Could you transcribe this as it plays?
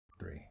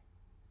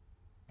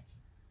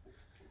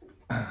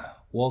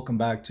Welcome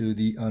back to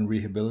the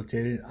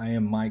Unrehabilitated. I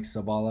am Mike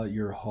Zavala,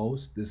 your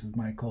host. This is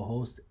my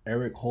co-host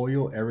Erik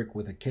Hoyo, Erik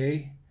with a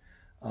K.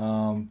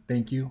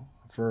 Thank you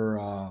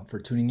for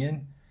tuning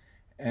in.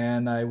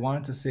 And I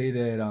wanted to say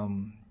that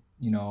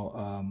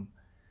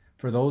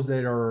for those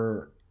that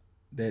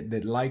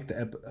like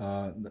that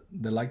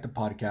like the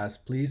podcast,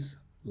 please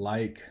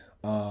like,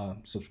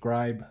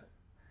 subscribe,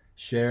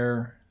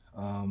 share,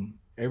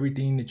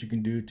 everything that you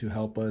can do to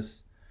help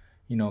us,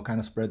 kind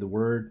of spread the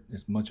word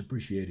is much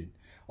appreciated.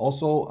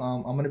 Also,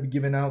 I'm going to be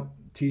giving out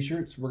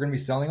t-shirts. We're going to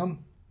be selling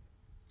them.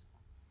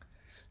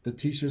 The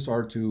t-shirts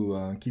are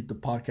to keep the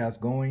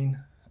podcast going.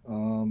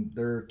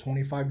 They're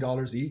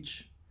 $25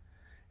 each,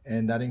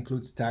 and that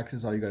includes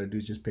taxes. All you got to do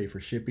is just pay for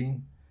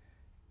shipping.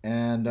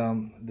 And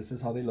this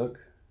is how they look.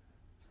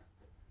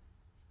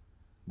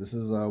 This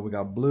is we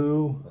got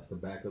blue. That's the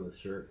back of the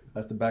shirt.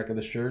 That's the back of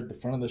the shirt. The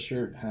front of the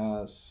shirt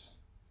has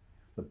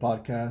the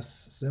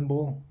podcast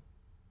symbol.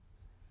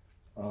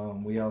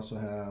 We also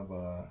have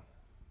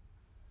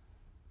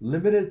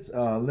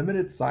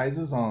limited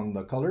sizes on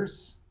the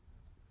colors.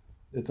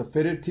 It's a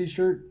fitted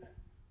t-shirt,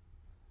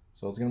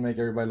 so it's gonna make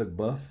everybody look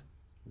buff.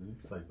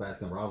 It's like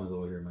Baskin Robbins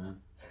over here, man.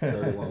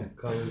 31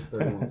 colors,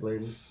 31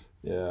 flavors.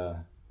 Yeah,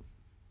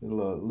 a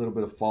little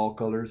bit of fall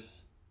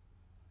colors,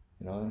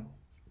 look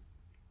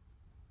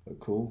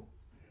cool.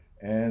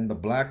 And the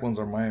black ones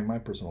are my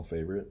personal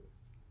favorite.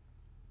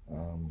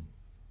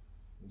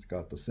 It's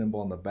got the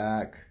symbol on the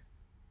back,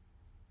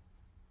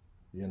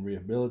 the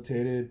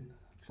unrehabilitated.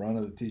 Front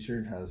of the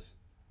t-shirt has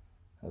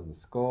the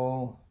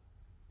skull.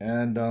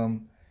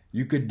 And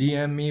you could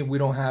DM me. We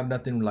don't have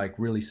nothing like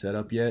really set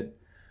up yet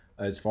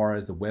as far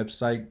as the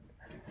website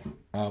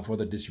for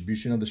the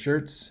distribution of the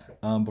shirts,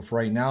 but for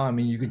right now,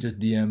 you could just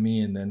DM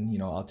me, and then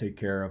I'll take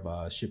care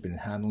of shipping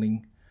and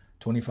handling.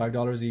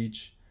 $25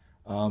 each.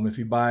 If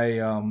you buy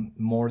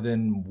more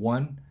than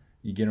one,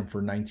 you get them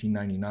for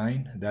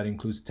 $19.99. That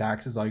includes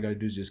taxes. All you gotta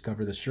do is just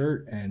cover the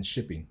shirt and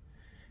shipping.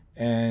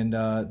 And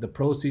the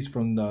proceeds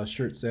from the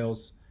shirt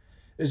sales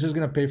is just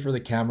gonna pay for the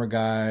camera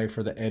guy,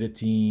 for the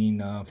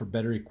editing, for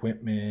better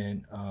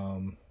equipment,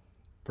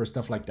 for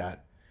stuff like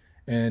that.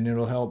 And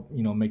it'll help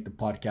make the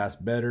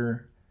podcast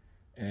better.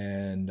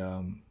 And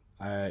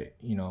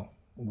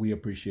we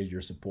appreciate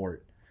your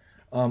support.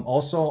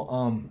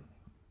 Also,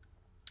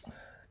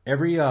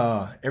 every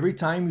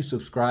time you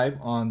subscribe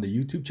on the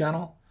YouTube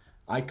channel,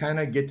 I kind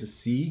of get to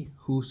see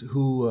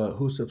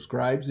who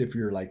subscribes if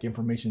your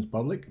information's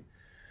public.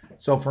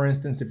 So for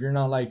instance, if you're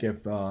not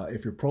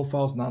if your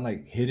profile's not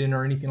hidden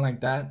or anything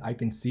like that, I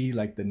can see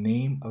the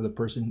name of the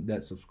person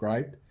that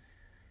subscribed.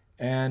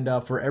 And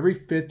for every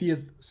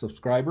 50th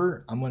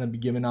subscriber, I'm going to be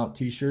giving out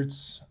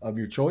t-shirts of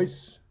your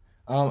choice.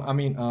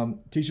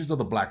 T-shirts of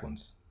the black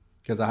ones,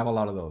 because I have a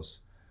lot of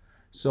those.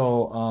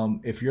 So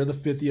if you're the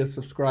 50th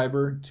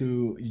subscriber,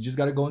 you just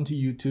got to go into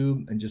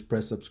YouTube and just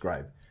press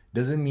subscribe.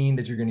 Doesn't mean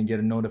that you're going to get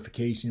a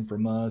notification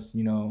from us,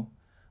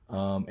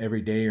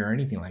 every day or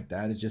anything like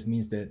that. It just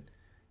means that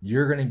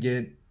you're going to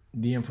get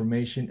the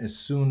information as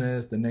soon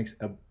as the next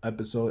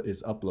episode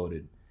is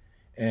uploaded.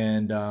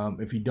 And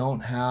if you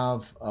don't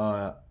have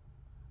a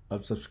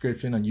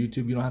subscription on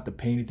YouTube, you don't have to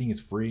pay anything.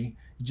 It's free.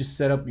 You just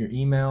set up your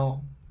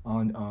email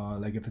on,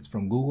 if it's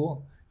from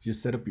Google, you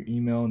just set up your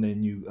email, and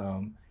then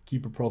you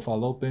keep your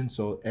profile open.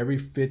 So every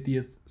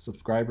 50th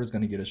subscriber is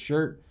going to get a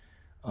shirt.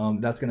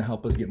 That's going to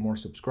help us get more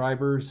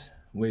subscribers,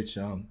 which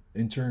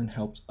in turn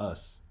helps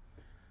us.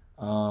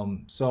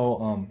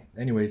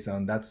 Anyways,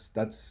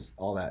 that's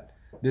all that.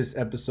 This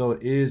episode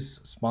is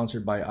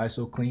sponsored by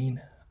IsoClean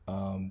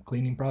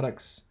cleaning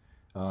products,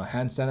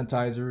 hand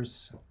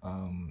sanitizers.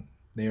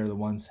 They are the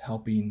ones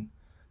helping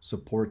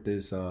support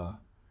this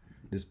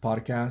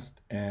podcast,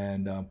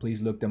 and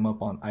please look them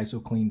up on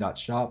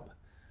isoclean.shop.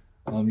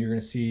 You're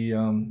gonna see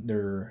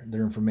their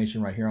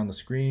information right here on the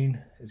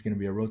screen. It's gonna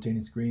be a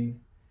rotating screen,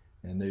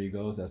 and there you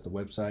go. That's the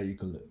website you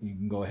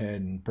can go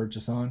ahead and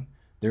purchase on.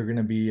 They're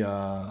gonna be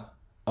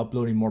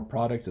uploading more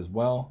products as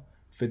well.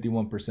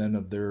 51%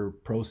 of their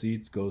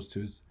proceeds goes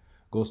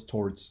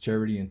towards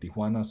charity in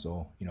Tijuana,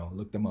 so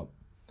look them up.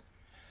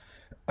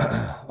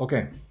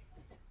 Okay,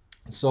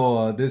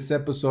 so this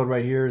episode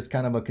right here is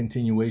kind of a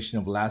continuation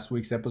of last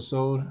week's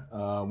episode.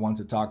 I want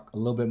to talk a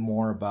little bit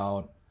more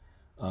about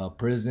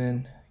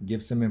prison,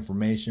 give some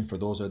information for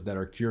those that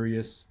are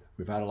curious.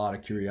 We've had a lot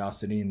of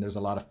curiosity, and there's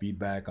a lot of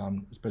feedback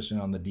especially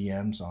on the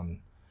DMs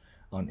on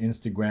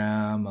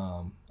Instagram,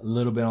 a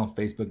little bit on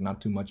Facebook, not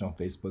too much on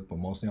Facebook, but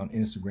mostly on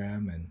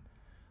Instagram and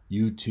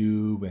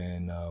YouTube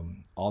and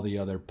all the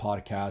other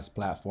podcast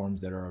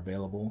platforms that are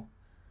available.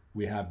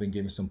 We have been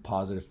getting some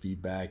positive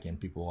feedback, and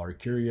people are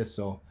curious.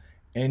 So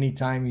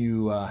anytime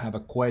you have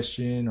a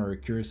question or are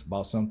curious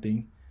about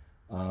something,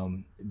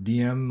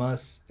 DM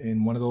us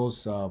in one of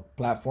those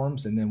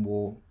platforms, and then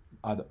we'll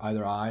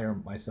either I or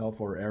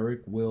myself or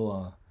Erik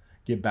will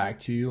get back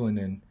to you, and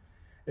then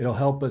it'll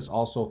help us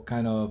also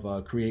kind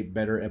of create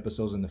better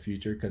episodes in the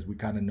future, because we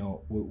kind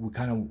of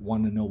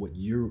want to know what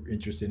you're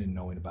interested in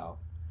knowing about.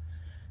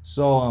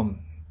 So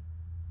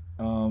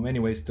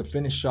anyways, to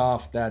finish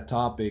off that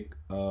topic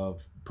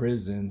of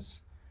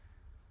prisons,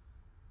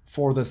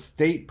 for the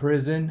state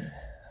prison,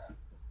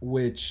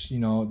 which,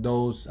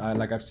 those,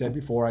 like I've said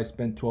before, I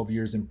spent 12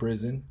 years in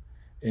prison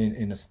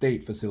in a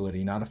state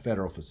facility, not a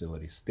federal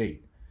facility,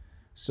 state.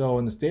 So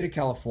in the state of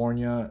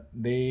California,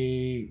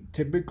 they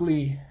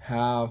typically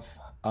have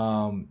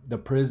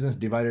the prisons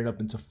divided up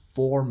into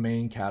 4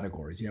 main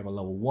categories. You have a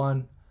level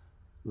 1,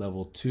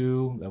 level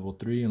 2, level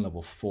 3, and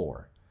level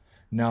 4.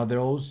 Now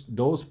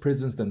those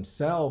prisons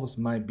themselves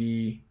might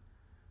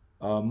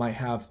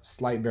have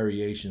slight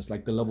variations,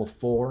 like the level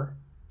 4,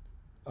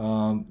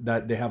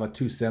 that they have a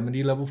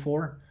 270 level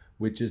 4,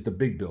 which is the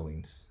big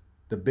buildings.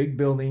 The big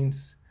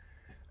buildings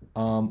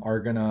are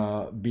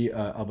gonna be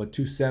of a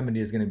 270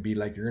 is gonna be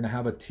like, you're gonna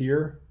have a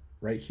tier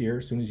right here.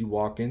 As soon as you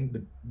walk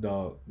in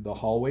the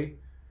hallway,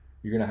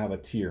 you're gonna have a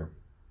tier.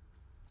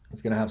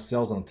 It's gonna have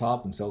cells on the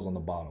top and cells on the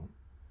bottom.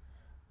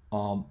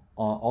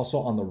 Also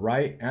on the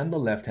right and the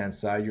left hand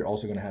side, you're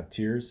also gonna have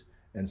tiers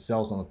and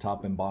cells on the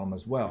top and bottom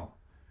as well.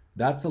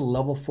 That's a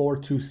level 4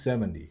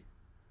 270.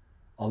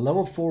 A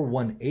level 4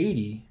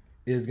 180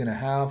 is gonna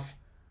have,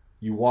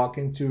 you walk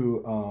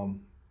into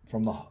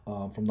from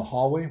the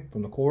hallway,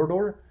 from the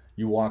corridor,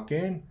 you walk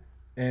in,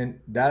 and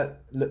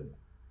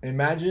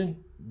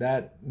imagine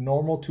that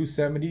normal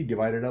 270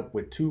 divided up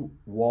with 2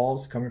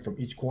 walls coming from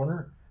each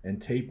corner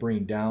and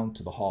tapering down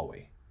to the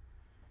hallway.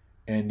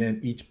 And then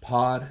each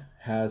pod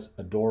has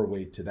a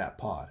doorway to that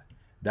pod.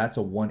 That's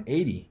a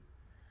 180.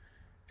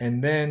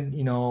 And then,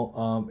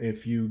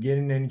 if you get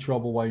in any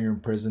trouble while you're in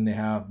prison, they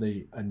have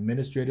the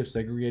administrative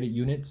segregated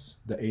units,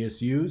 the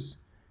ASUs,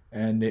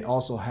 and they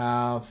also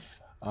have,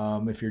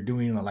 if you're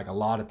doing like a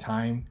lot of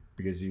time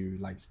because you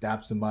like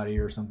stab somebody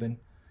or something,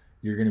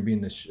 you're going to be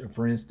in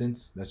for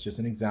instance, that's just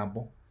an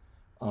example.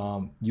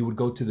 You would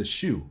go to the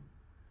SHU,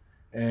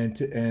 and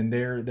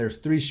there's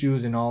 3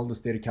 SHUs in all the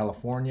state of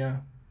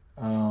California.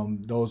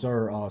 Those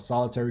are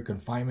solitary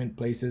confinement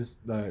places,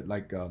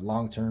 like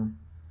long-term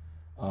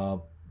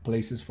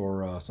places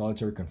for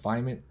solitary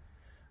confinement.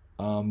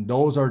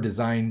 Those are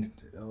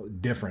designed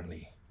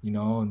differently,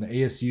 and the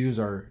ASUs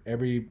are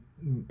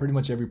pretty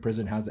much every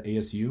prison has an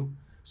ASU.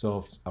 So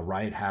if a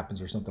riot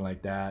happens or something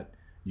like that,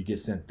 you get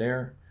sent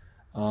there.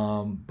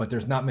 But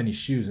there's not many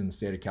SHUs in the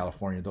state of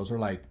California. Those are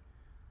like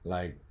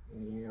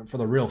for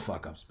the real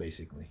fuck ups,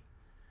 basically.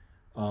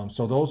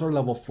 So those are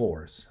level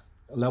 4s.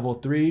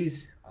 Level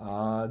 3s,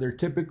 they're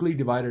typically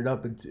divided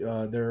up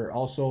into, they're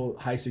also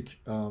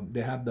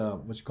they have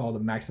what you call the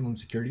maximum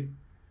security.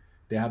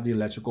 They have the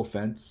electrical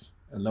fence.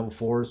 And level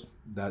 4s,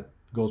 that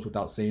goes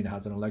without saying, it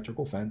has an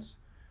electrical fence.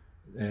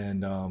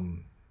 And,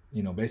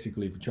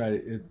 basically if you try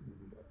to,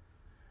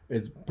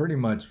 it's pretty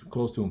much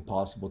close to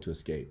impossible to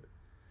escape.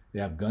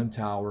 They have gun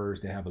towers,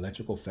 they have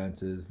electrical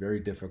fences, very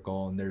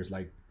difficult. And there's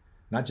like,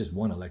 not just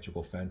one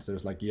electrical fence.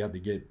 There's like, you have to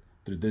get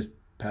through this,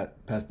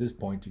 past this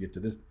point to get to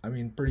this. I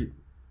mean,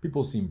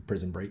 people seen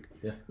Prison Break.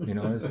 Yeah.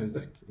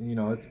 It's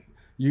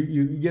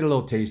you get a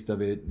little taste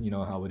of it,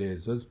 how it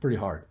is. So it's pretty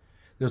hard.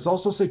 There's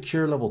also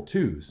secure level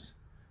 2s.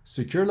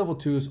 Secure level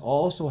 2s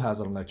also has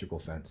an electrical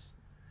fence.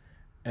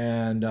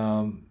 And,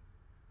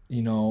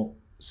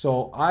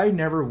 so I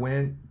never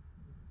went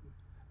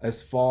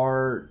as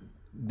far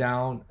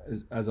down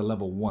as a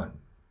level 1.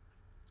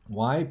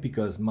 Why?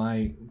 Because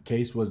my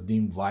case was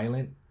deemed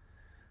violent.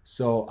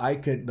 So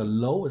the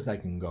lowest I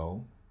can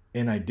go,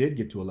 and I did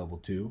get to a level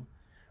 2,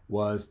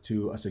 was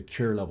to a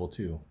secure level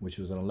 2, which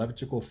was an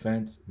electrical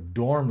fence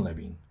dorm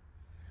living.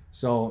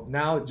 So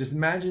now just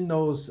imagine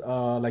those,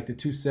 like the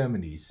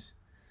 270s.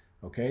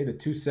 Okay, the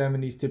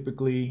 270s,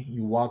 typically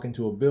you walk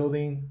into a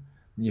building,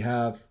 you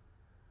have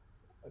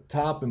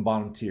top and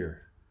bottom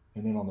tier.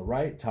 And then on the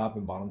right, top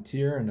and bottom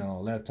tier, and then on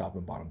the left, top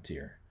and bottom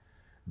tier.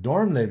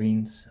 Dorm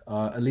livings,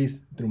 at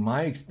least through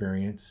my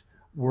experience,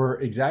 were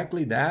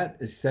exactly that,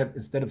 except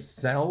instead of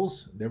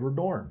cells, they were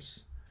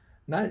dorms.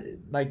 Not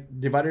like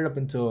divided up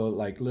into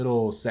like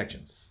little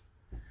sections.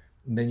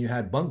 And then you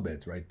had bunk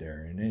beds right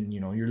there. And then,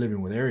 you're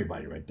living with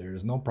everybody right there.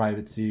 There's no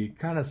privacy.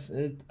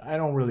 I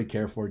don't really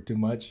care for it too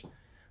much.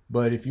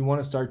 But if you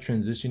want to start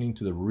transitioning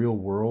to the real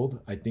world,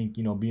 I think,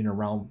 being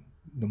around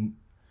the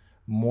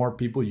more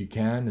people you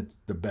can, it's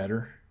the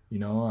better.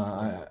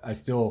 I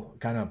still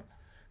kind of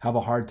have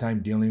a hard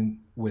time dealing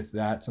with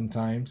that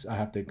sometimes. I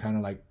have to kind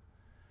of like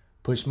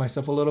push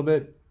myself a little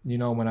bit,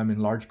 when I'm in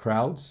large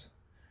crowds,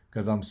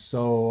 because I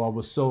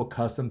was so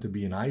accustomed to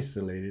being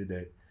isolated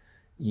that,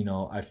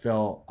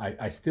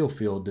 I still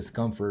feel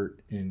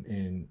discomfort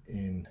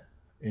in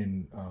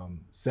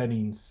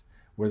settings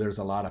where there's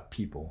a lot of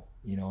people,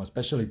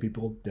 especially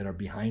people that are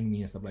behind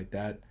me and stuff like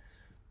that.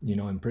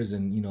 In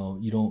prison, you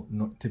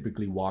don't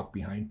typically walk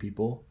behind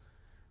people.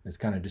 It's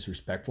kind of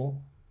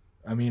disrespectful.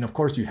 I mean, of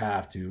course you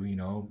have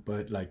to,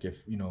 but like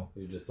if, you're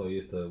just so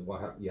used to,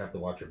 you have to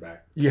watch your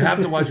back. You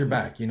have to watch your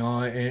back,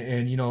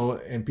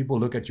 and people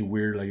look at you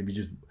weird. Like if you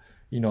just,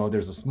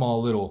 there's a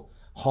small little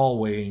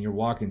hallway and you're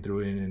walking through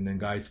it, and then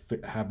guys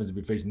happens to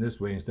be facing this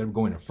way, instead of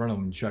going in front of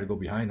them and try to go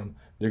behind them,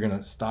 they're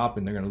gonna stop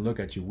and they're gonna look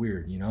at you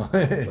weird, you know.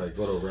 It's like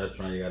go to a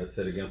restaurant, you got to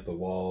sit against the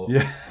wall,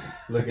 Yeah.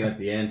 looking at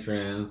the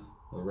entrance,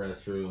 the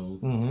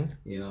restrooms. Mm-hmm.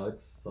 You know,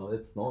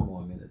 it's normal.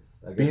 I mean,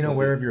 it's, I guess, Being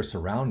aware of your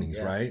surroundings,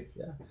 yeah, right?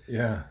 Yeah.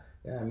 Yeah.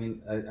 Yeah, I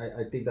mean,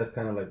 I think that's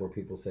kind of like where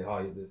people say,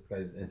 oh, this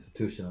guy's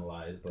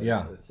institutionalized, but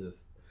Yeah. it's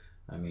just,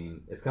 I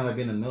mean, it's kind of like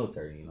being in the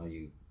military. You know,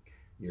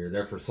 you're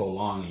there for so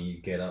long and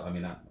you get up. I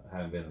mean, I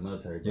haven't been in the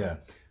military, but, Yeah.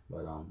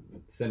 but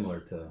it's similar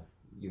to,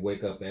 you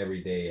wake up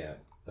every day at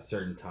a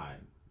certain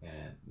time,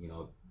 and you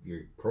know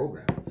you're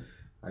programmed.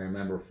 I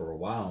remember for a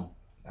while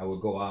I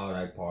would go out,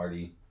 I'd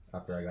party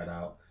after I got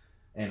out,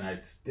 and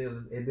it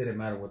didn't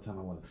matter what time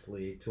I went to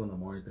sleep, 2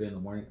 a.m, 3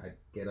 a.m, I'd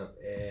get up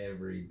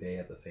every day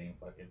at the same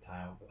fucking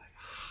time. I'd be like,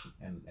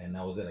 and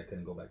that was it. I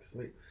couldn't go back to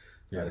sleep.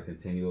 So I had to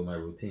continue with my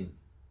routine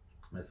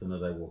as soon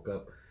as I woke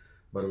up.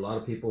 But a lot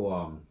of people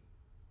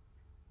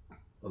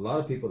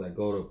that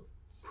go to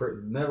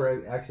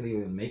never actually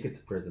even make it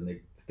to prison.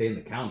 They stay in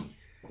the county.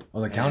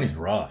 Oh, the county's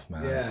rough,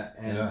 man.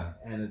 Yeah,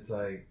 and it's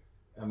like,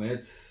 I mean,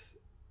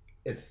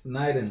 it's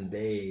night and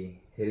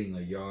day hitting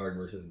a yard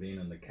versus being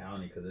in the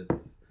county, because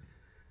it's,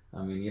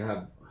 I mean,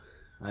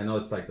 I know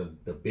it's like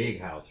the big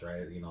house,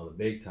 right? You know, the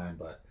big time,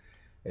 but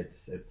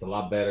it's a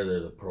lot better.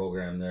 There's a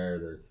program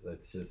there.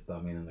 It's just, I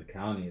mean, in the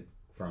county,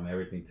 from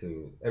everything's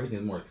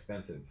more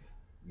expensive.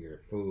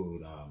 Your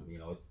food, you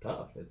know, it's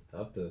tough. It's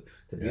tough to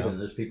be there.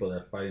 There's people that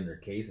are fighting their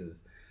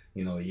cases,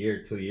 you know, a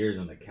year, 2 years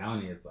in the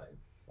county. It's like,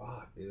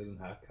 fuck, dude,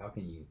 how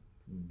can you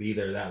be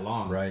there that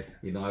long? Right.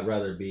 You know, I'd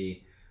rather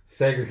be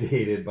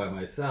segregated by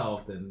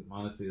myself than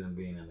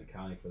being in the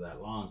county for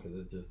that long,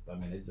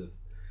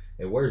 because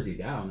it wears you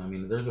down. I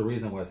mean, there's a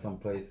reason why some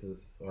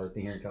places, or I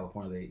think here in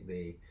California,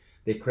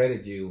 they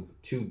credit you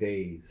 2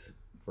 days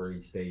for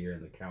each day you're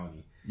in the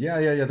county.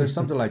 Yeah. There's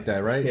something like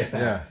that, right?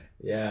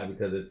 Yeah,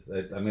 because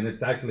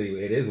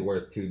it is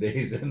worth 2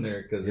 days in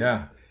there, because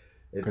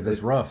because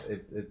it's rough.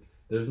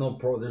 There's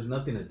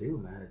nothing to do,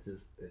 man.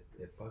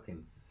 It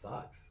fucking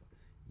sucks.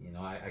 You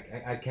know,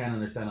 I can't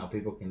understand how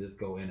people can just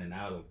go in and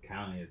out of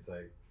county. It's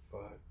like,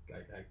 fuck.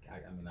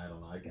 I mean, I don't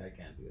know. I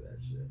can't do that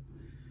shit.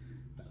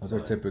 Those are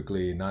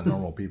typically not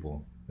normal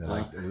people.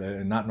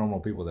 Not normal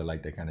people that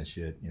like that kind of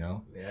shit, you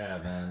know? Yeah,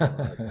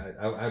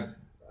 man.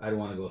 I'd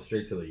want to go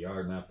straight to the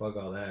yard, man. Fuck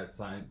all that.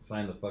 Sign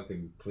the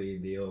fucking plea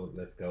deal.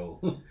 Let's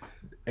go.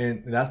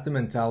 And that's the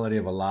mentality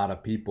of a lot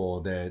of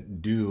people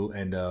that do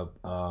end up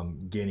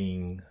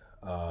getting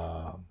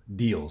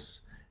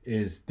deals.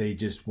 Is they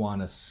just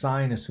want to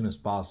sign as soon as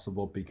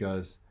possible,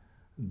 because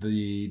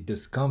the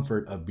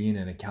discomfort of being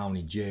in a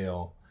county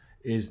jail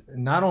is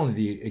not only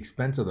the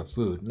expense of the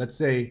food. Let's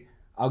say,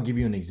 I'll give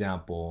you an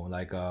example,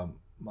 like a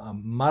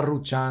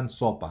maruchan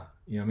sopa,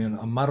 you know what I mean?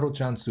 A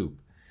maruchan soup,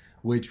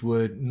 which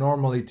would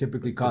normally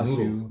typically cost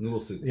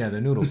noodle soup. Yeah,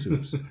 the noodle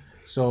soups.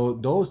 So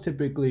those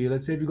typically,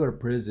 let's say if you go to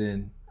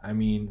prison, I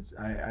mean,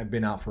 I've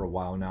been out for a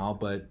while now,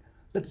 but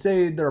let's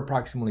say they're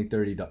approximately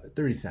 30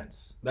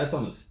 cents. That's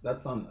on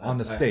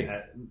the state.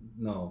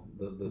 No,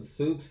 the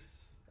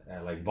soups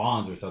at like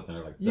Bonds or something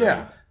are like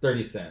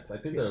 30 cents. I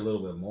think they're a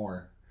little bit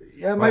more.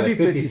 Yeah, it might be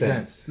 50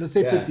 cents. Let's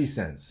say 50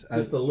 cents.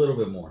 Just a little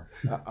bit more.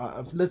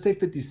 Let's say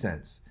 50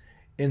 cents.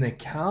 In the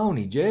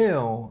county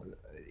jail,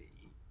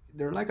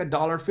 they're like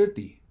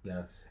 $1.50.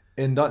 Yeah.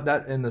 And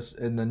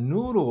the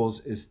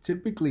noodles is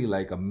typically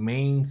like a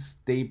main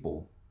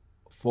staple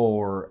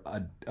for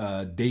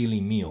a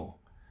daily meal.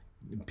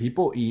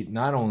 People eat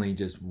not only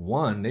just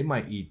one, they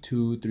might eat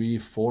 2, 3,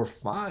 4,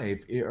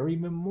 5, or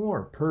even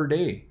more per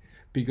day,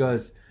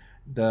 because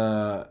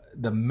the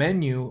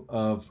menu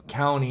of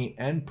county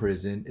and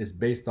prison is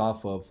based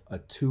off of a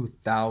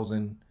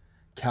 2,000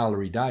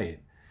 calorie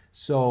diet.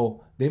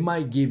 So they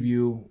might give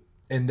you,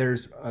 and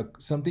there's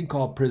something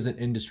called Prison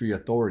Industry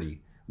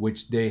Authority,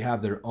 which they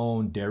have their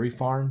own dairy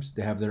farms,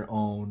 they have their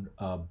own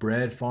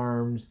bread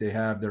farms, they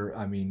have their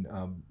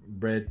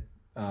bread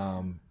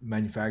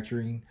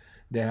manufacturing.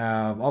 They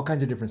have all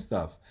kinds of different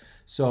stuff.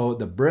 So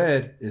the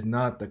bread is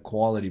not the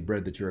quality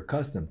bread that you're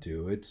accustomed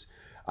to.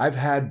 I've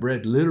had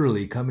bread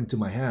literally come into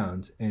my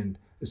hands, and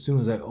as soon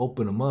as I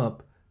open them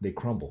up, they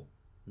crumble.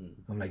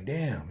 I'm like,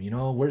 damn, you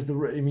know, where's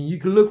you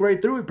can look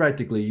right through it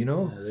practically, you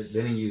know? Yeah, they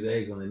didn't use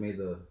eggs when they made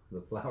the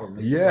flour.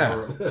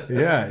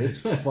 Yeah, it's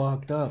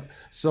fucked up.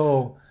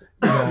 So,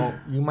 you know,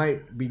 you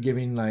might be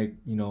giving like,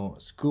 you know,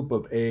 a scoop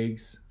of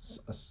eggs,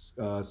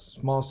 a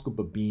small scoop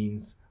of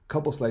beans, a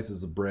couple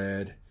slices of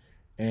bread,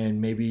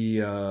 and maybe,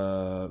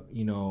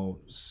 you know,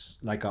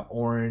 like an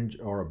orange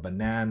or a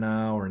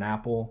banana or an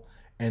apple.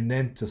 And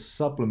then to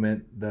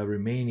supplement the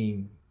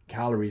remaining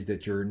calories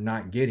that you're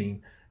not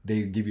getting,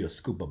 they give you a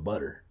scoop of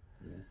butter.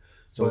 Yeah.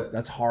 So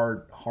that's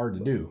hard to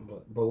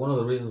do. But one of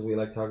the reasons we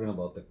like talking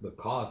about the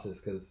cost is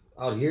because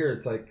out here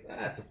it's like,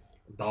 it's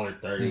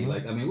 $1.30. Mm-hmm.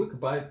 Like, I mean, we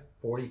could buy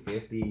 40,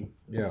 50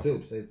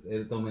 soups.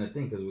 It don't mean a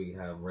thing, because we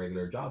have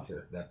regular jobs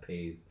here that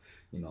pays,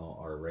 you know,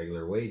 our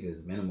regular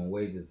wages. Minimum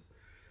wages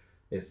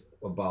is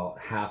about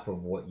half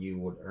of what you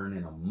would earn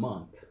in a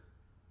month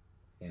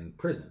in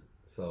prison.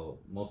 So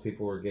most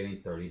people were getting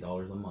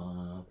 $30 a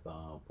month,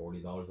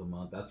 $40 a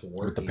month. That's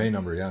working. With the pay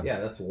number, yeah. Yeah,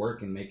 that's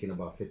working, making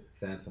about 50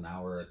 cents an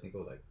hour. I think it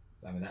was like,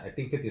 I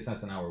think 50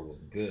 cents an hour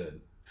was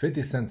good.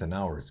 50 cents an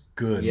hour is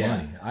good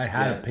money. I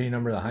had a pay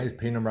number. The highest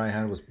pay number I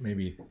had was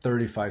maybe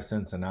 35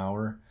 cents an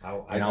hour,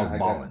 and I was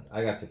balling.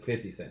 I got to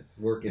 50 cents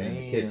working in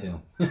the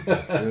kitchen.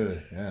 That's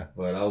good, yeah.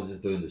 But I was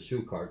just doing the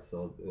shoe cart,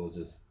 so it was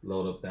just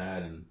load up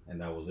that, and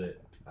that was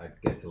it. I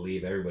get to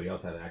leave. Everybody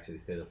else had to actually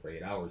stay there for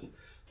 8 hours.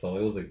 So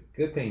it was a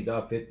good paying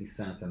job, 50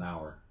 cents an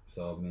hour.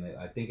 So, I mean,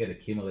 I think it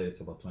accumulated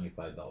to about $25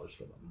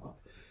 for the month.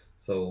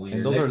 So when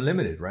and those are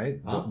limited, right?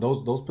 Huh?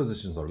 Those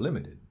positions are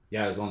limited.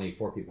 Yeah, there's only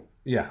 4 people.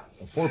 Yeah,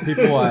 4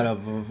 people out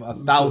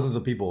of thousands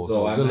of people.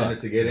 So I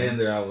managed to get in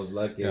there. I was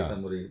lucky. Yeah.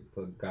 Somebody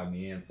got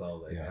me in. So I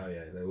was like, oh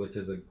yeah, which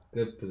is a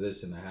good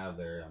position to have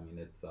there. I mean,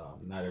 it's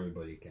not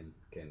everybody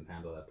can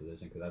handle that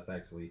position, because that's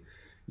actually,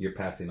 you're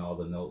passing all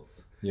the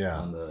notes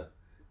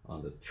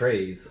on the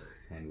trays,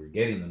 and we're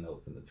getting the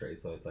notes in the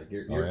trays. So it's like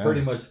you're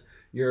pretty much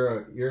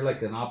you're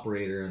like an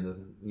operator,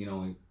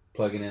 and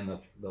plugging in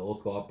the old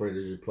school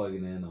operators. You're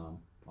plugging in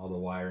all the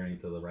wiring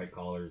to the right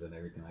collars and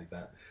everything like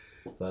that.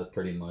 So that's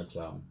pretty much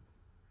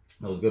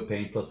it was good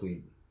paying. Plus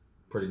we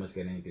pretty much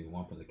get anything we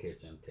want from the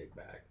kitchen, take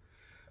back.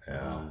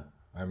 Yeah,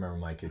 I remember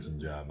my kitchen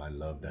job. I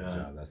loved that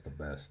job. That's the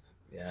best.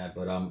 Yeah,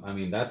 but I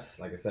mean, that's,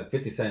 like I said,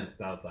 50 cents.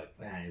 That's like,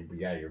 man,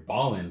 yeah, you're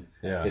balling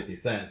at 50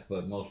 cents.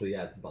 But mostly,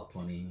 it's about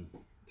 20,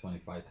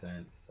 25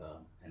 cents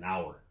an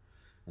hour,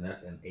 and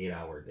that's an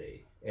 8-hour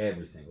day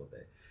every single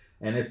day.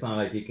 And it's not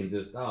like you can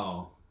just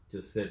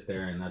sit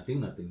there and not do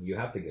nothing. You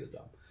have to get a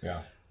job.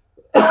 Yeah.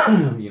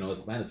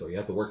 It's mandatory. You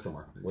have to work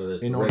somewhere, whether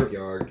it's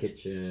backyard,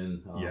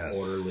 kitchen,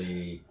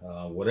 orderly,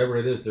 whatever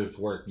it is. There's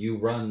work. You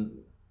run,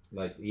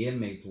 like the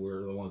inmates.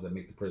 We're the ones that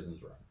make the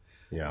prisons run.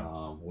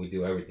 Yeah. We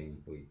do everything.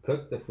 We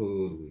cook the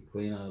food. We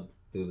clean up,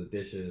 do the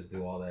dishes,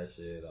 do all that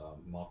shit.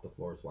 Mop the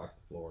floors, wax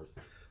the floors,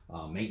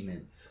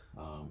 maintenance,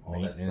 all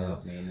that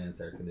stuff.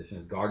 Maintenance, air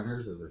conditioners,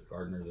 gardeners. There's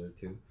gardeners there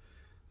too.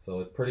 So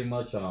it's pretty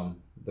much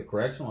the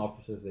correctional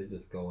officers. They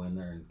just go in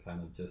there and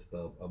kind of just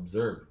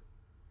observe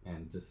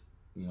and just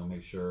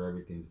make sure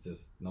everything's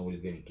just,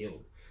 nobody's getting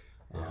killed.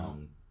 Yeah.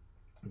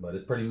 But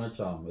it's pretty much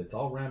it's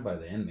all ran by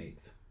the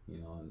inmates,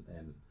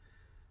 and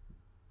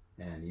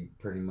you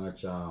pretty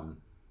much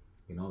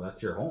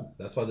that's your home.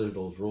 That's why there's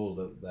those rules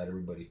that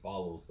everybody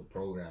follows, the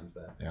programs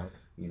that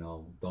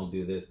don't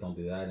do this, don't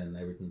do that, and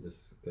everything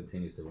just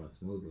continues to run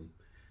smoothly.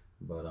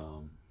 But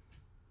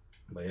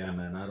yeah,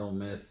 man, I don't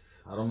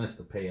miss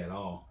the pay at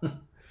all.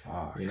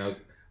 Fuck.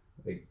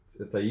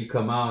 It's like you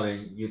come out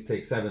and you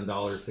take $7,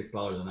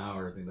 $6 an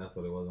hour. I think that's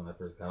what it was when I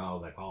first got out. I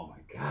was like, oh my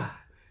god,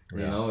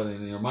 and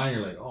in your mind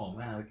you're like, oh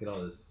man, look at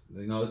all this.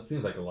 It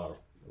seems like a lot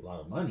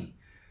of money.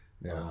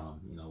 Yeah.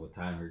 With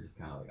time you're just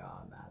kind of like,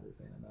 oh nah,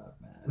 this ain't enough,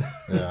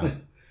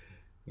 man.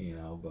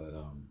 Yeah. But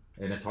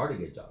and it's hard to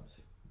get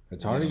jobs.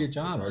 It's hard to get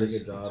jobs.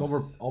 It's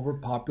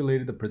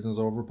overpopulated. The prisons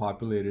are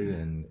overpopulated,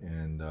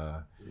 and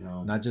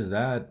not just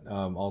that.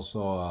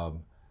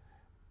 Also,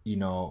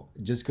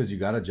 just because you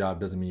got a job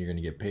doesn't mean you're going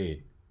to get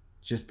paid.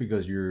 Just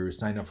because you're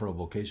signed up for a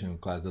vocational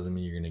class doesn't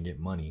mean you're going to get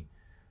money.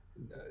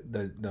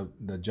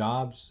 The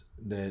jobs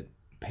that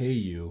pay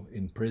you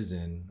in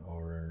prison,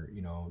 or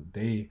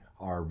they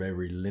are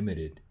very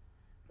limited,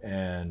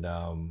 and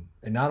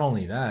not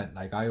only that,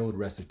 like I owed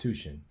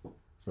restitution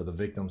for the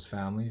victims'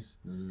 families,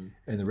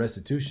 and the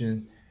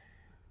restitution,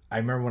 I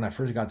remember when I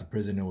first got to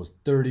prison, it was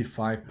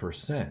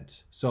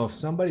 35%. So if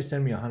somebody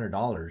sent me $100,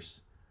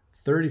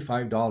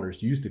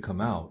 $35 used to come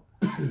out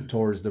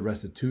towards the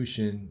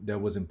restitution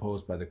that was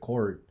imposed by the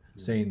court,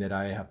 saying that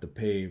I have to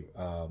pay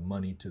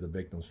money to the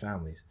victims'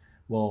 families.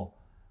 Well,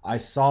 I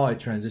saw it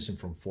transition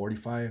from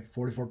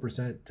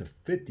 44% to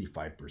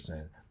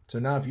 55%. So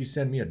now if you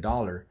send me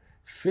 $1,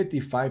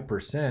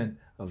 55%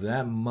 of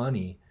that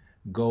money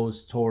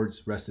goes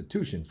towards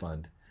restitution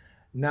fund.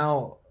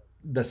 Now,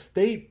 the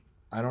state,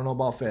 I don't know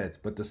about feds,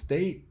 but the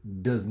state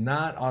does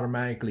not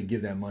automatically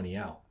give that money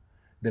out.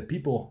 The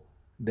people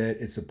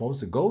that it's supposed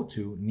to go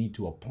to need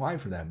to apply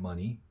for that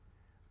money.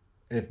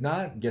 If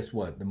not, guess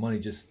what? The money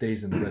just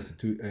stays in the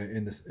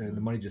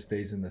the money just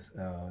stays in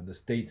the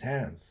state's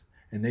hands,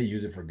 and they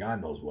use it for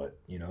God knows what.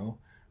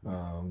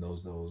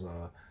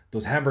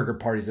 Those hamburger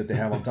parties that they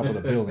have on top of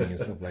the building and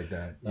stuff like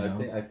that.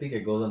 I think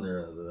it goes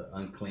under the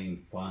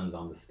unclaimed funds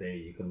on the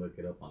state. You can look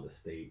it up on the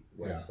state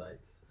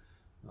websites.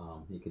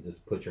 You could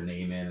just put your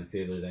name in and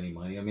see if there's any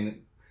money. I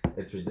mean,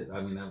 it's ridiculous.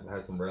 I mean, I've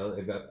had some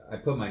I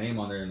put my name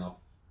on there, and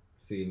I'll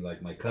see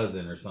like my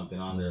cousin or something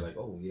on there, like,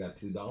 oh, you got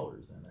 $2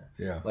 in there.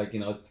 Yeah. Like,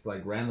 it's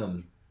like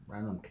random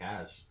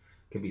cash.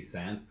 Could be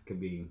cents,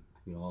 could be,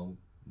 more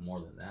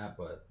than that,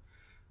 but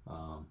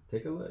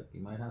take a look.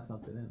 You might have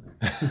something in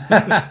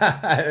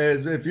there.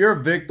 If you're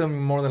a victim,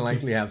 you more than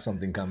likely have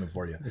something coming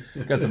for you.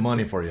 Got some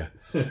money for you.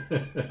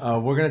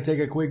 We're going to take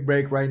a quick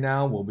break right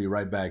now. We'll be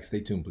right back.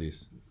 Stay tuned,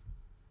 please.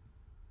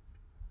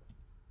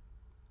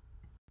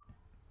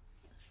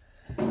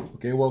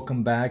 Okay,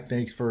 welcome back.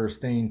 Thanks for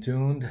staying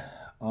tuned.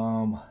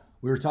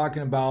 we were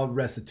talking about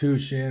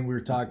restitution. We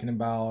were talking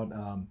about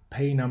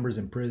pay numbers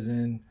in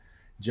prison,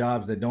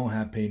 jobs that don't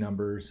have pay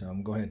numbers.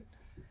 Go ahead.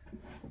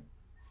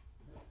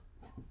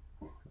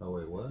 Oh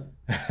wait, what?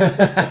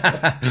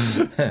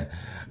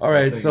 All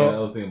right, I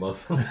was thinking about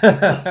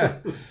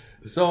something.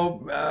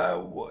 So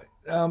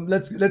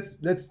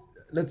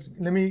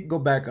let me go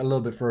back a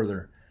little bit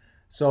further.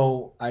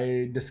 So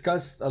I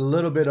discussed a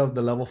little bit of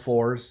the level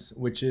 4s,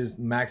 which is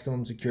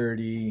maximum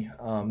security,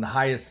 the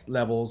highest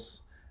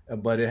levels,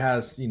 but it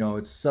has,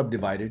 it's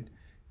subdivided.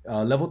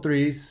 Level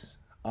 3s,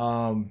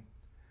 are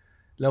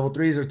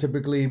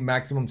typically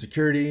maximum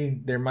security.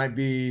 There might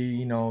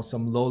be,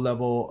 some low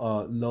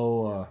level,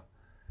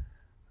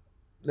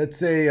 let's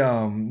say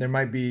there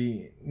might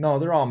be, no,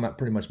 they're all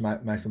pretty much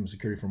maximum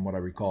security from what I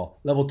recall.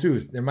 Level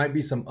 2s, there might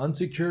be some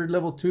unsecured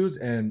level 2s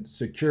and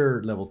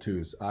secure level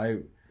 2s.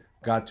 I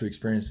got to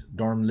experience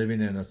dorm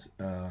living in a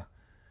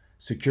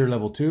secure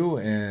level 2,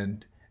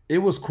 and it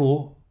was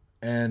cool.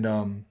 And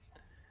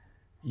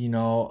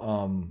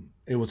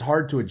it was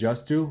hard to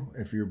adjust to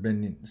if you've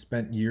been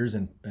spent years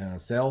in a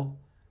cell,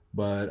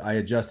 but I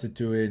adjusted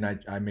to it,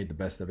 and I made the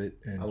best of it.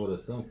 And I would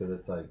assume because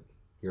it's like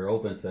you're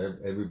open to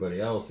everybody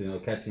else,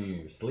 catching you in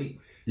your sleep.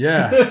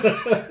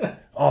 Yeah.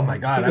 Oh my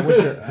God!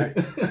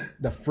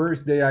 The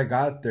first day I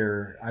got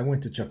there, I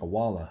went to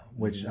Chuckawalla,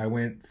 which I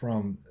went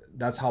from.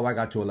 That's how I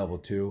got to a level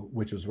 2,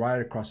 which was right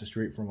across the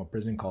street from a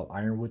prison called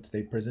Ironwood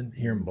State Prison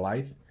here in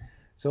Blythe.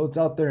 So it's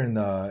out there in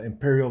the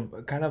Imperial,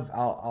 kind of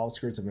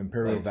outskirts of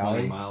Imperial like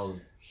Valley. 20 miles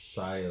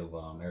shy of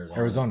Arizona.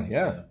 Arizona,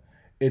 yeah.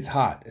 It's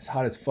hot. It's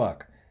hot as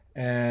fuck.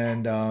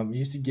 And you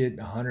used to get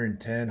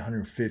 110,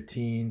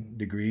 115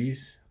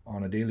 degrees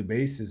on a daily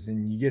basis,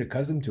 and you get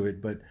accustomed to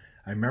it. But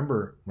I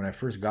remember when I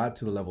first got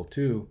to the level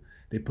 2,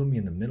 they put me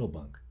in the middle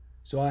bunk.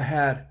 So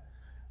I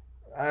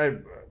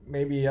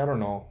don't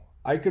know,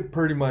 I could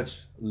pretty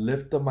much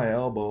lift up my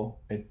elbow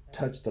and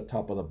touch the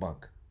top of the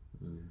bunk,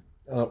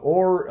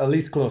 or at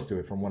least close to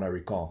it from what I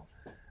recall.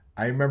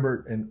 I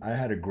remember, and I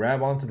had to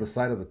grab onto the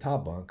side of the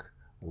top bunk,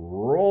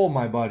 roll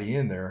my body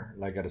in there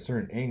like at a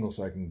certain angle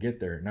so I can get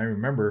there. And I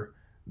remember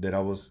that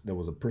there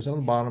was a person on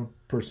the bottom,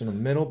 person in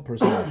the middle,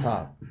 person on the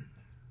top.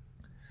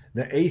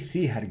 The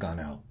AC had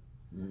gone out,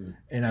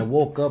 and I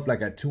woke up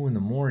like at 2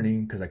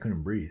 a.m. because I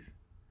couldn't breathe,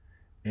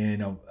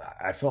 and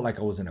I felt like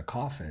I was in a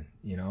coffin,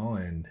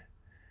 and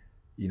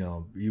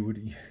you would,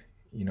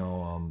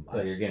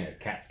 So you're getting a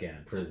CAT scan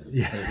in prison.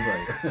 Yeah.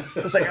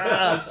 It's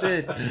like,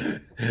 shit.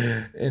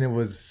 And it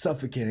was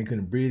suffocating. I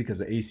couldn't breathe because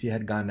the AC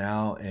had gone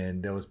out,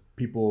 and there was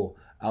people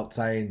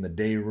outside in the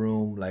day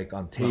room, like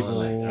on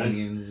tables. Like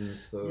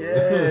onions, so.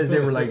 Yes, they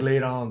were like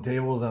laid on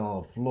tables and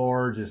on the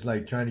floor, just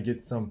like trying to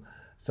get some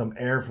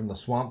air from the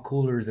swamp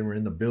coolers, and we're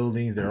in the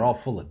buildings. They're all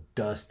full of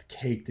dust,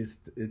 caked. It's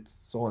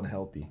so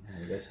unhealthy.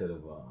 Man, you guys should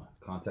have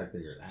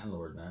contacted your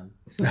landlord, man.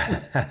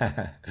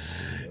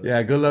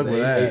 Yeah, good luck with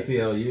that.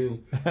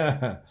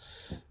 ACLU.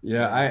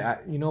 Yeah, I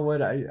you know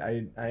what,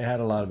 I had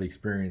a lot of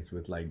experience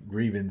with like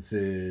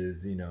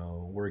grievances,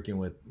 working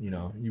with,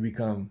 you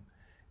become,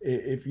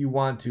 if you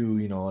want to,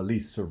 at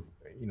least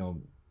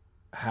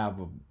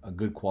have a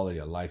good quality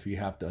of life, you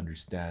have to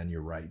understand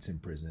your rights in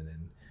prison.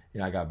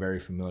 And I got very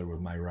familiar with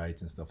my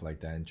rights and stuff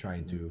like that, and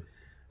trying to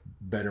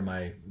better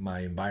my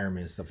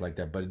environment and stuff like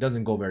that. But it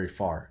doesn't go very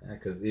far. Yeah,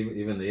 because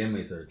even the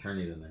inmates are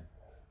attorneys in there.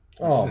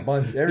 Oh, a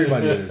bunch.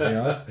 Everybody is,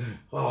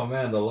 Oh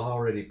man, the law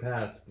already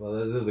passed. Well,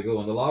 this is a good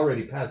one. The law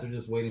already passed. They're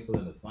just waiting for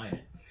them to sign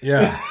it.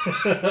 Yeah.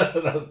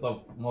 That's the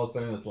most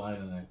famous line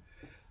in there.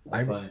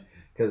 That's funny.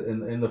 Because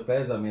in the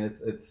feds, I mean,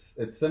 it's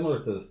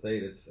similar to the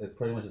state. It's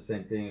pretty much the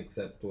same thing,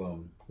 except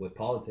with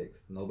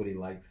politics. Nobody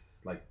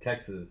likes, like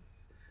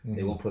Texas.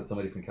 They won't put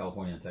somebody from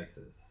California in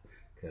Texas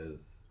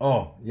because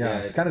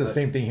it's kind of the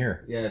same thing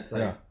here. Yeah, it's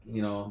like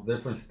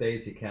different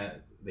states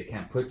they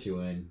can't put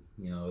you in.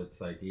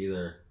 It's like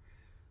either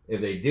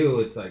if they do,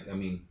 it's like, I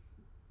mean,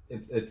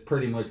 it's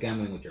pretty much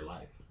gambling with your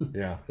life.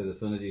 Yeah, because as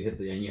soon as you hit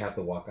and you have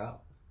to walk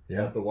out. Yeah,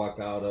 you have to walk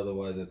out.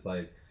 Otherwise, it's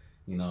like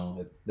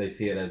they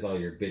see it as, oh,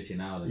 you're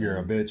bitching out. You're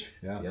a bitch.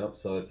 Yeah. Yep.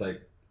 So it's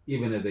like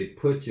even if they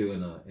put you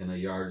in a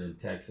yard in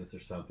Texas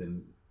or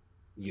something,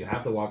 you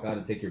have to walk out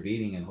and take your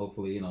beating, and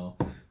hopefully,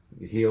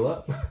 you heal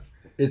up.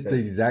 It's the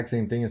exact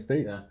same thing in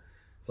state. Yeah.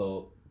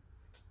 So,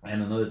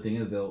 and another thing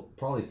is they'll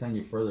probably send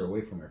you further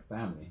away from your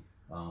family.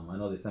 I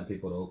know they send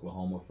people to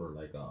Oklahoma for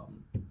like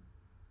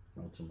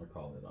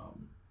whatchamacallit,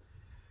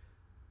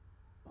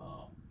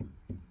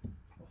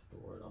 what's the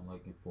word I'm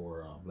looking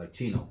for? Like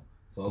Chino.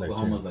 So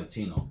Oklahoma's like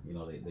Chino.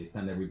 They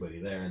send everybody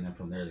there, and then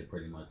from there they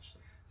pretty much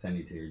send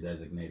you to your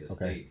designated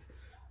states.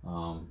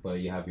 But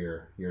you have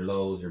your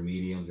lows, your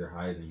mediums, your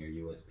highs, and your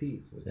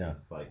USPs, which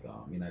is like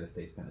United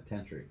States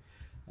Penitentiary.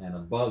 And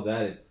above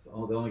that,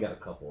 they only got a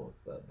couple.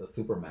 It's the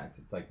Supermax.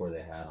 It's like where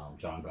they had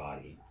John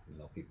Gotti,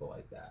 people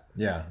like that.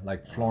 Yeah,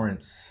 like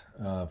Florence,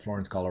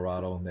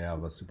 Colorado. They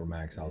have a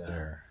Supermax out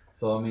there.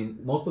 So I mean,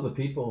 most of the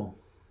people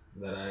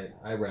that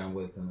I ran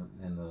with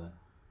in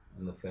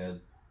the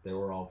feds, they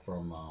were all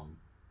from.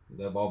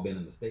 They've all been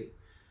in the state.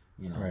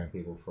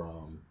 People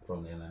from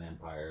the Inland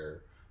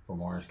Empire,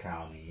 from Orange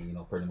County, you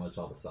know, pretty much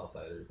all the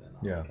Southsiders in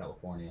Yeah.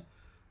 California.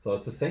 So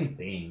it's the same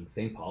thing,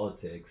 same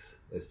politics.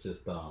 It's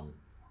just,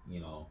 you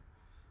know,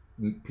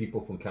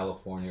 people from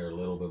California are a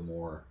little bit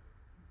more,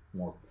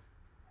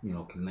 you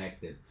know,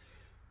 connected.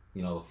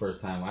 You know, the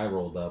first time I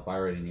rolled up, I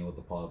already knew what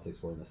the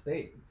politics were in the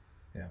state.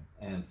 Yeah.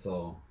 And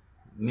so,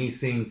 me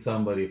seeing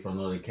somebody from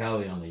Northern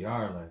Cali on the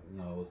yard, like, you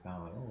know, it was kind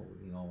of like, oh,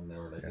 you know, and they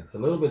were like, it's a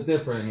little bit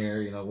different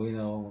here. You know, we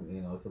know, you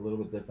know, it's a little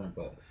bit different,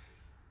 but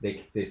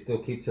they still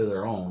keep to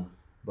their own.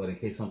 But in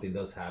case something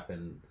does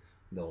happen,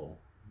 they'll,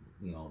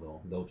 you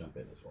know, they'll jump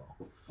in as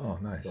well. Oh,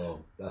 nice.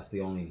 So that's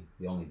the only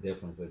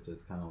difference, which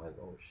is kind of like,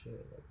 oh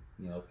shit, like,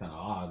 you know, it's kind of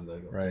odd.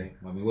 Like, okay. Right.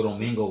 I mean, we don't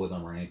mingle with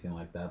them or anything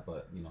like that,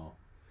 but you know,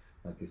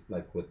 like it's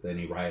like with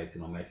any riots,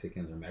 you know,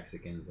 Mexicans are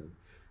Mexicans, and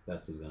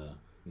that's who's gonna,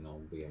 you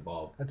know, be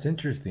involved. That's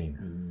interesting,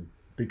 Mm-hmm.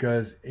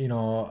 because you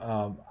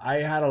know, I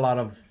had a lot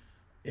of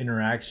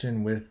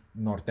interaction with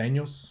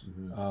norteños,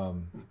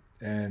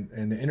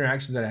 and the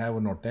interactions that I had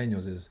with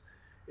norteños is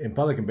in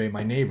Pelican Bay.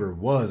 My neighbor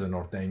was a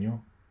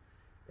norteño,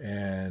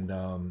 and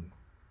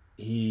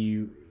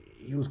he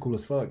was cool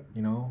as fuck.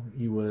 You know,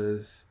 he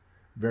was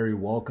very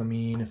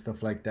welcoming and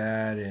stuff like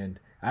that, and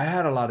I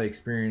had a lot of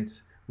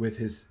experience with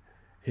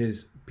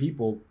his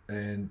people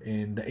and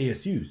in the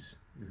ASUs.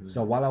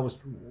 So while I was,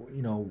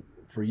 you know,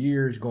 for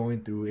years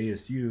going through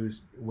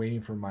ASUs,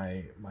 waiting for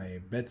my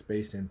bed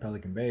space in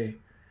Pelican Bay,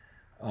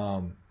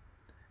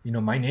 you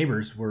know, my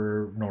neighbors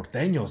were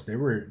norteños.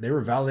 They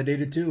were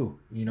validated too,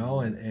 you know,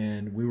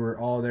 and we were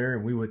all there,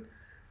 and we would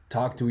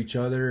talk to each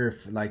other.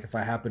 If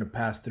I happened to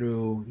pass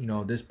through, you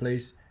know, this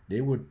place,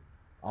 they would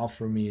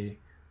offer me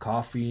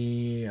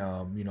coffee,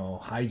 you know,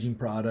 hygiene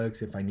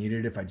products if I needed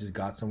it, if I just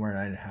got somewhere and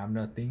I didn't have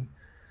nothing.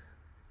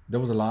 There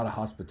was a lot of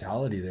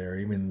hospitality there,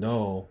 even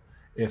though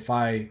if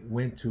I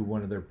went to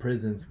one of their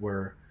prisons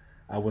where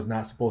I was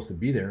not supposed to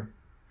be there,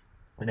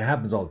 and it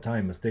happens all the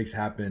time, mistakes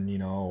happen, you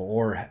know,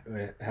 or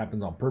it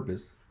happens on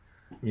purpose.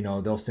 You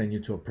know, they'll send you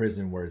to a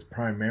prison where it's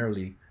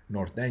primarily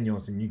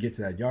norteños, and you get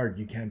to that yard,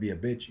 you can't be a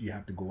bitch, you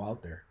have to go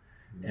out there.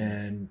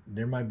 And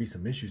there might be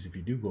some issues if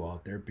you do go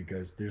out there,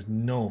 because there's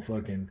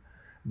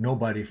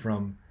nobody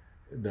from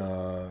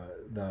the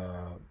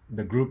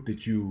group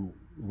that you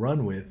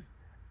run with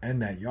and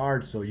that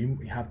yard, so you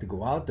have to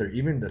go out there.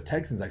 Even the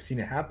Texans, I've seen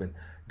it happen.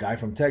 Guy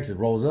from Texas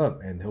rolls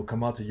up and he'll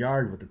come out to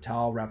yard with the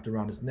towel wrapped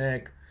around his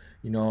neck,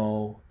 you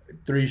know,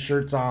 3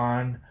 shirts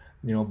on,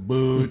 you know,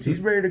 boots. He's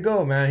ready to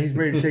go, man. He's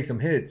ready to take some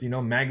hits, you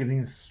know,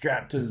 magazines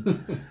strapped to his,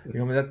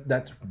 you know,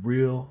 that's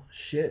real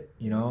shit,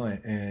 you know.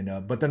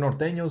 And but the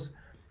norteños,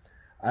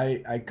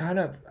 I kind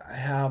of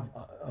have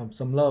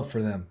some love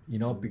for them, you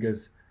know,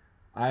 because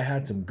I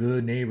had some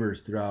good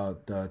neighbors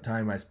throughout the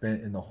time I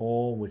spent in the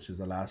hole, which is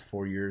the last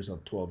 4 years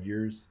of 12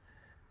 years.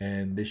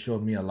 And they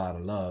showed me a lot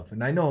of love.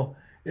 And I know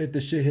if the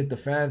shit hit the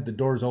fan, the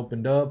doors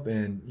opened up,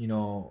 and, you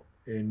know,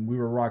 and we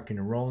were rocking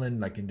and rolling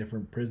like in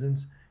different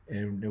prisons,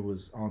 and it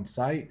was on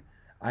site,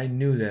 I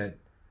knew that,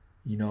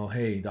 you know,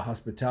 hey, the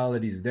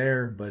hospitality's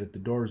there, but if the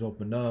doors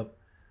opened up,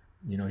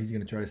 you know, he's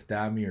going to try to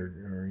stab me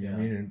or you know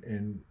what I mean?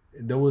 And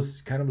there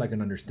was kind of like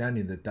an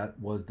understanding that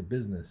was the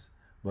business.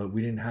 But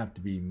we didn't have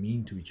to be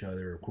mean to each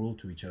other or cruel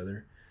to each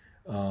other.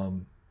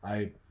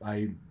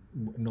 I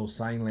know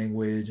sign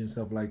language and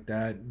stuff like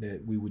that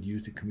we would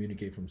use to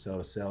communicate from cell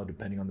to cell,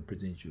 depending on the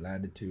prison that you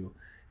landed to.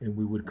 And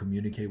we would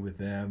communicate with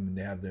them, and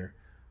they have their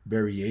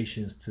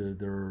variations to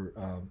their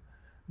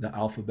the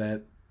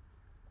alphabet.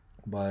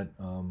 But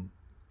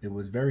it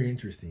was very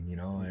interesting, you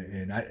know.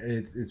 And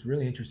it's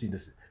really interesting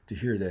to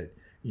hear that,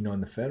 you know,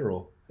 in the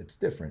federal, it's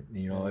different.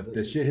 You know, if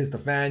the shit hits the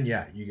fan,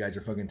 yeah, you guys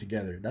are fucking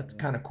together. That's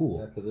kind of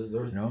cool. Yeah, because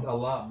there's, you know, a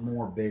lot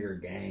more bigger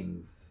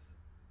gangs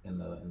in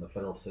the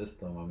federal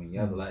system. I mean, you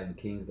have the Latin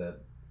Kings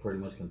that pretty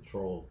much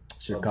control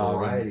Chicago, a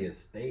variety of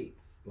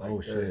states. Like, oh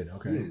shit,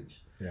 okay,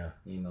 huge. Yeah.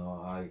 You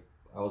know, I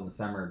was in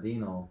San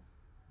Bernardino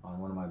on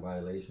one of my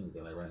violations,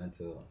 and I ran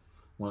into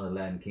one of the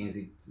Latin Kings.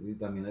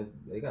 I mean,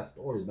 they got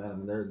stories, man. I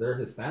mean, they're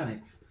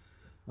Hispanics.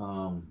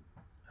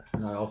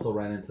 And I also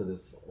ran into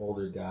this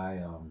older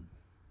guy.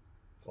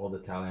 Old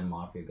Italian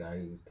mafia guy.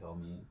 He was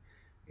telling me,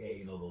 hey,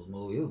 you know those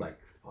movies? He was like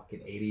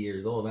fucking 80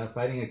 years old, man,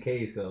 fighting a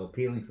case,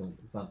 appealing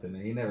something,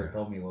 and he never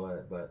told me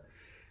what, but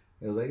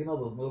it was like, you know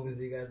those movies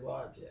you guys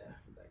watch? Yeah.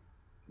 He's like,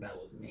 that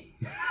was me.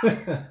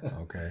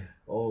 Okay.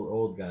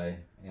 Old guy.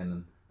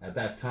 And at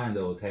that time,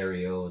 there was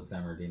Harry O in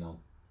San Bernardino.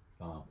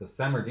 Because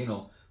San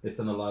Bernardino, they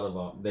send a lot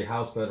of, they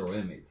house federal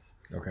inmates.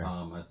 Okay.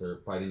 As they're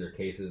fighting their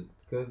cases,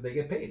 because they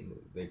get paid.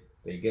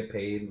 They get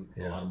paid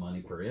a lot of money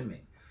per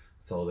inmate.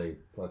 So they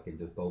fucking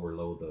just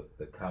overload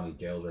the county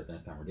jails right there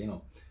in San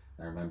Bernardino.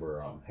 I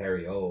remember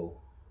Harry O,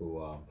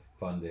 who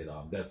funded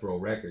Death Row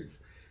Records,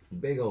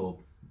 big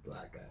old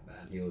black guy,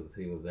 man. He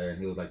was there, and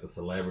he was like the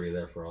celebrity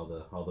there for all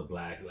the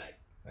blacks. Like,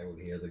 I would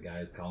hear the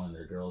guys calling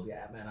their girls,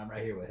 yeah, man, I'm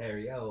right here with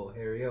Harry O.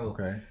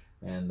 Okay.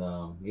 And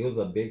he was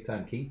a big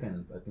time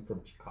kingpin, I think,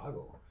 from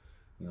Chicago.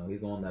 You know,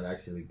 he's the one that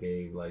actually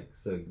gave like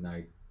Suge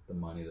Knight the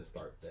money to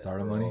start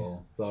the money.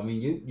 So I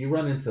mean, you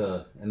run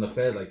into in the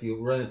Fed, like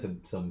you run into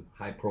some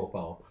high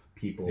profile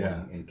people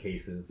Yeah. in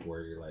cases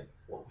where you're like,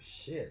 whoa,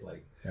 shit,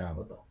 like, Yeah.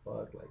 what the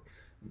fuck, like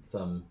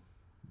some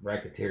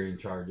racketeering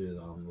charges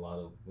on a lot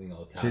of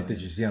Italian. Shit that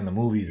you see on the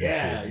movies and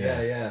shit.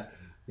 Yeah.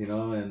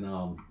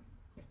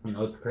 And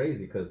it's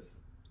crazy because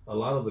a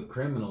lot of the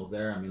criminals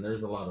there. I mean,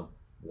 there's a lot of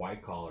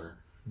white collar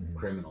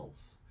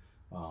criminals,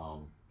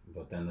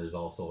 but then there's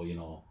also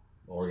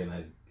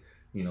organized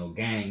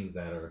gangs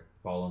that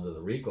fall under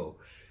the RICO.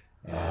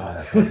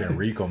 That fucking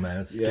RICO,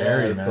 man, it's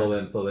scary,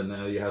 man. So then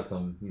now you have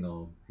some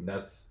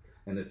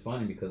and it's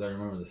funny because I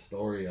remember the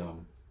story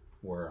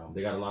where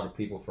they got a lot of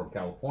people from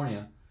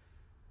California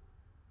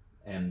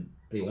and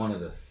they wanted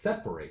to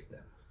separate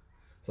them.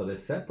 So they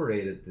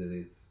separated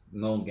these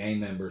known gang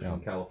members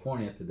from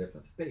California to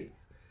different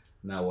states.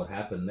 Now what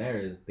happened there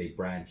is they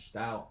branched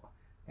out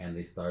and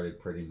they started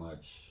pretty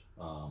much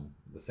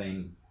the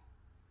same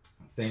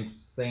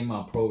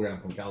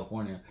program from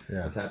California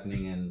was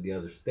happening in the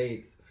other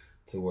states,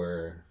 to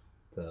where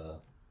the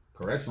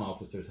correctional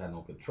officers had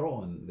no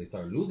control and they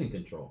started losing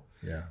control.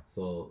 Yeah.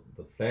 So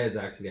the feds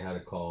actually had to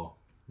call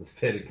the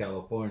state of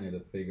California to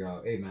figure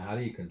out, hey man, how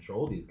do you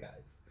control these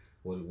guys?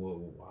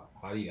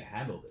 How do you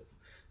handle this?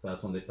 So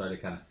that's when they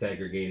started kind of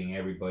segregating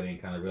everybody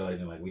and kind of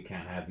realizing like we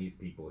can't have these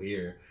people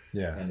here.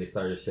 Yeah. And they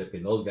started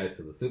shipping those guys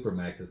to the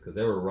supermaxes because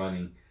they were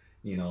running,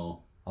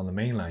 on the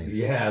main line.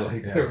 Yeah,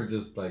 they were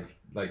just like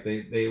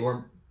they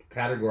weren't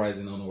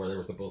categorizing them where they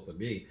were supposed to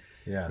be.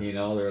 Yeah. They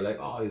were like,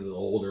 oh, he's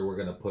older, we're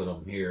gonna put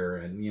him here,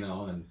 and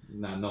and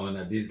not knowing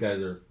that these guys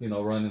are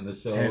running the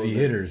show. Heavy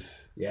hitters.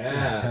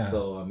 Yeah.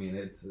 So I mean,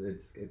 it's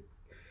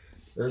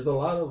there's a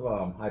lot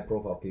of high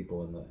profile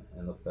people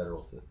in the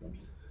federal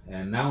systems,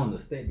 and now in the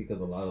state,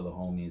 because a lot of the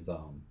homies,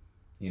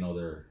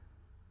 they're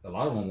a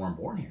lot of them weren't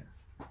born here.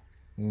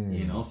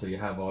 So you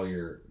have all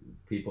your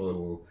people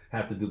who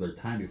have to do their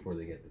time before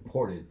they get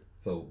deported.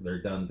 So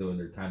they're done doing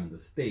their time in the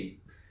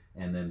state,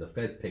 and then the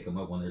feds pick them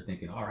up when they're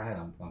thinking, all right,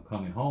 I'm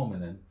coming home,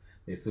 and then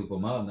they swoop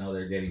them up. Now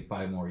they're getting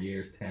 5 more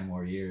years, 10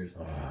 more years,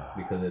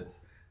 because it's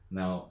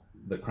now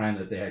the crime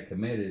that they had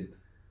committed.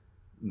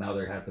 Now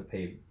they have to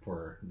pay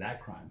for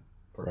that crime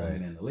for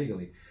coming in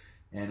illegally.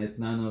 And it's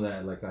none of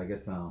that, like I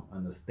guess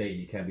on the state,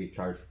 you can't be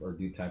charged or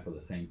do time for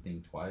the same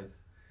thing twice.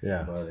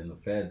 Yeah. But in the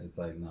feds, it's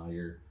like, no,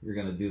 you're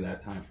gonna do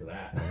that time for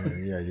that.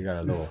 Yeah, you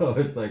got a little. So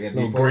it's like a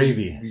little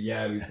gravy.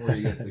 Before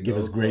you get to give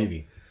us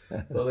gravy.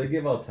 So they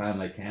give out time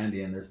like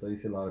candy, and you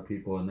see a lot of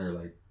people, and they're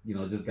like,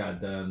 just got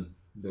done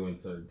doing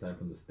certain time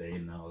from the state,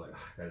 and now like,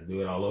 I gotta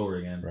do it all over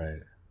again.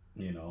 Right.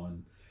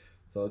 And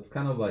so it's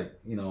kind of like,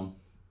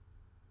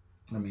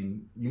 I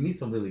mean, you meet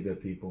some really good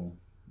people,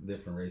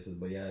 different races,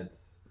 but yeah,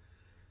 it's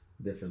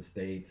different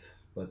states.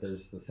 But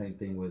there's the same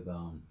thing with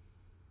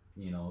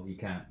you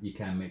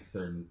can't mix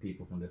certain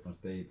people from different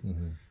states.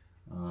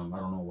 I don't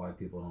know why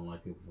people don't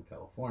like people from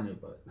California,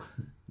 but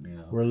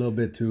we're a little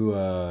bit too.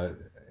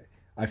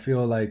 I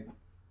feel like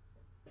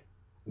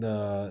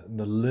the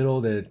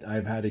little that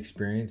I've had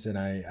experience, and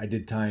I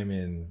did time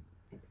in.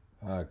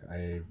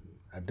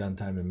 I've done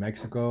time in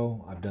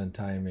Mexico. I've done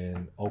time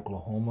in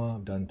Oklahoma.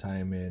 I've done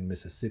time in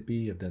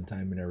Mississippi. I've done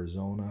time in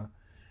Arizona,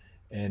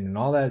 and in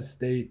all that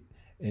state.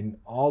 In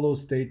all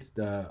those states,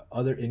 the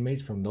other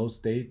inmates from those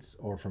states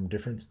or from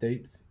different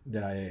states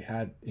that I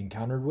had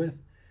encountered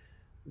with,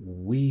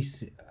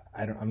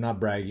 I'm not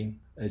bragging.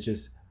 It's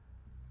just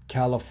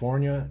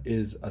California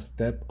is a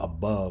step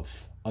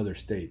above other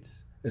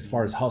states as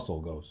far as hustle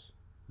goes.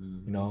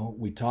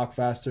 We talk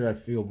faster. I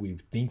feel we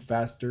think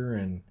faster,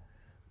 and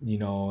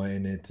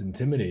and it's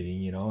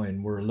intimidating.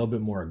 And we're a little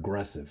bit more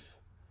aggressive.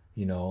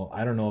 I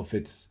don't know if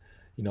it's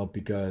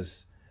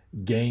because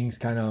gangs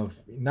kind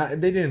of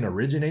they didn't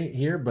originate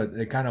here, but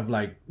they kind of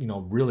like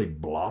really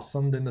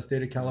blossomed in the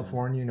state of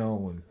California.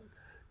 And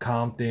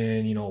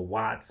Compton,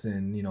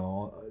 Watson,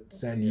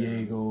 San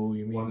Diego.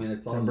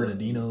 It's San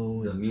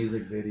Bernardino, the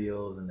music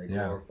videos, and they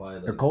glorify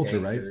their culture,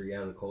 right?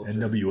 Yeah, the culture.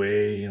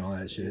 NWA, all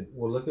that shit.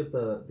 Well, look at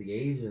the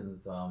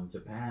Asians.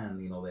 Japan,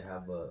 they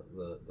have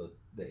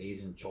the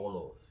Asian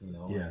cholos,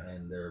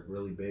 and they're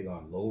really big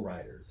on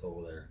lowriders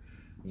over there.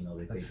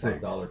 They pay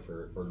 $5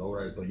 for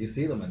lowriders, but you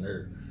see them and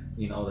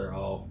they're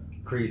all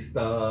creased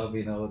up,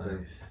 with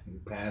their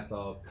pants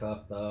all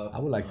cuffed up. I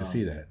would like to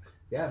see that.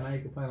 Yeah, man, you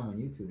can find them on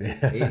YouTube.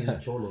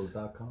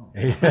 AsianCholos.com.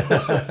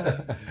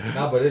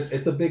 No, but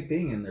it's a big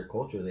thing in their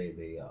culture. They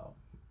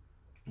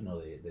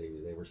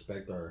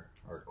respect our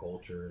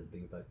culture and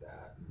things like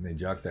that. And they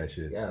jock that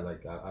shit. Yeah,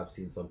 like I've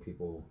seen some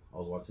people. I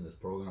was watching this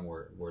program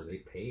where they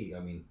pay. I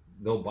mean,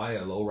 they'll buy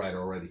a lowrider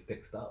already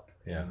fixed up.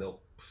 Yeah. And they'll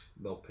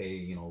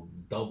pay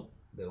double.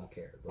 They don't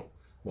care.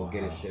 They'll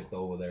get it shipped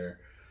over there.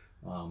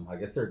 I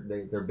guess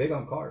they're big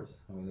on cars.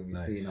 I mean, if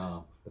you've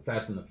seen the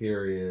Fast and the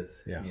Furious,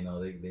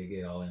 they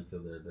get all into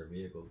their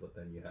vehicles, but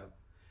then you have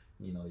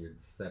your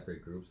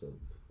separate groups of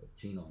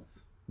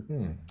chinos.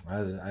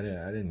 I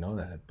didn't know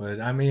that,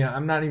 but I mean,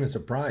 I'm not even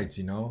surprised.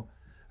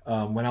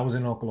 When I was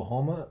in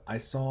Oklahoma, I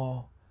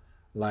saw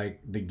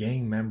like the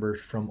gang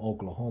members from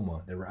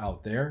Oklahoma. They were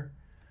out there.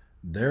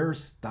 Their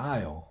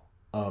style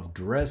of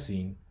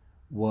dressing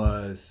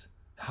was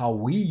how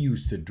we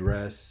used to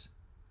dress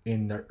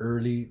in the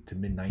early to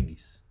mid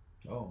 90s.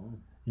 Oh.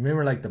 You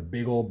remember like the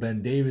big old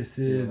Ben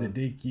Davises, Yeah. the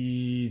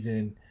Dickies,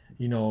 and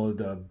you know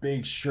the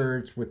big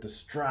shirts with the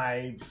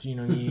stripes. You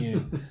know what I mean?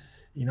 And,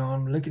 you know,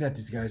 I'm looking at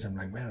these guys. I'm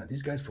like, man, are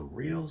these guys for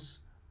reals?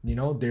 You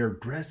know, they're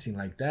dressing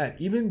like that.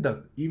 Even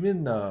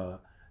the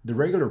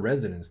regular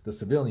residents, the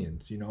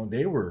civilians. You know,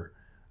 they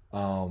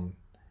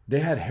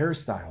had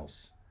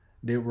hairstyles.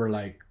 They were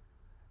like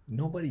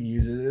nobody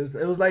uses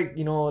it. It was like,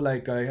 you know,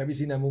 like have you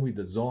seen that movie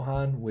The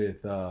Zohan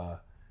with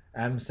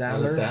Adam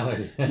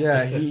Sandler?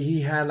 Yeah,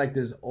 he had like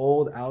this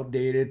old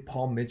outdated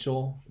Paul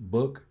Mitchell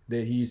book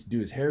that he used to do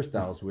his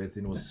hairstyles with,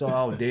 and it was so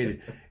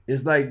outdated.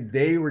 It's like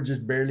they were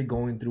just barely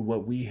going through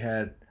what we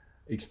had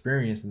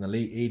experienced in the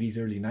late 80s,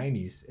 early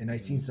 90s, and I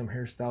seen some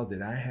hairstyles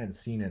that I hadn't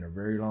seen in a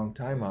very long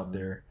time out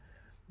there.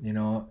 You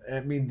know,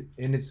 I mean,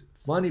 and it's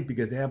funny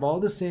because they have all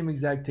the same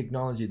exact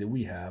technology that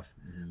we have,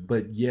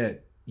 but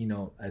yet, you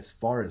know, as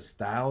far as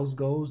styles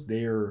goes,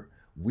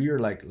 we're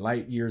like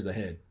light years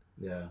ahead.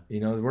 Yeah. You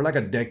know, we're like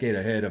a decade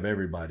ahead of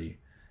everybody.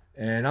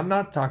 And I'm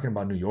not talking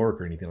about New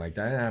York or anything like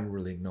that. I have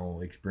really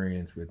no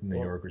experience with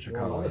New York or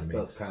Chicago. Well, a lot of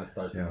stuff kind of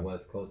starts in the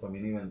West Coast. I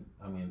mean,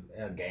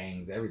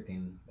 gangs,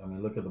 everything. I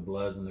mean, look at the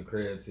Bloods and the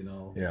Crips, you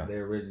know. Yeah. They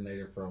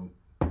originated from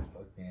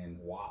fucking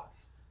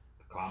Watts,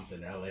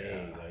 Compton,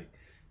 L.A., like,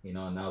 you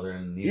know, and now they're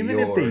in New York.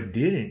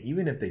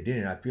 Even if they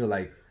didn't, I feel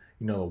like,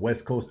 you know, the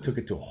West Coast took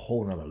it to a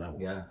whole nother level.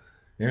 Yeah.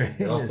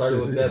 It all started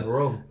with Death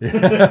Row.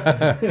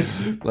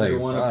 Like, you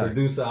want to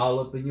produce it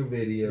all up in your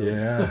video.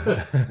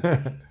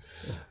 Yeah.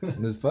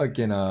 This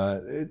fucking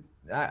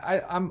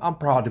I'm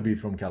proud to be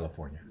from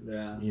California.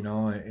 Yeah. You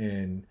know,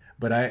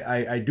 but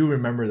I do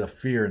remember the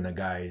fear in the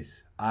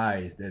guys'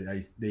 eyes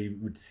that they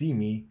would see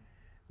me.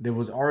 There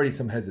was already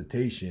some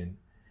hesitation,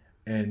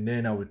 and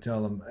then I would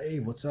tell them, "Hey,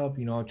 what's up?"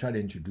 You know, I'll try to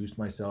introduce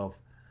myself.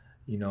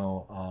 You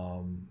know,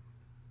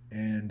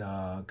 and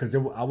because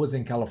I was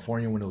in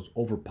California when it was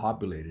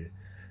overpopulated.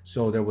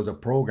 So there was a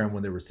program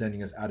when they were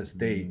sending us out of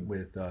state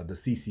with the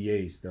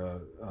CCAs,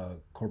 the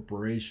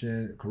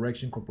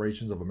Correction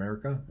Corporations of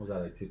America. Was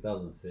that like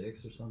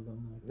 2006 or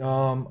something?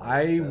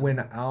 I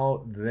went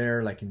out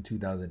there like in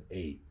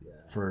 2008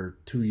 for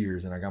 2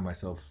 years, and I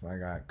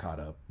got caught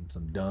up in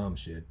some dumb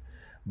shit.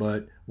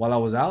 But while I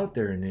was out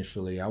there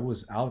initially, I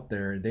was out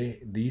there.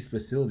 These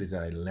facilities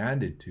that I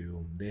landed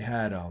to, they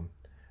had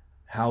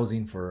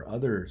housing for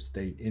other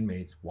state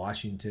inmates: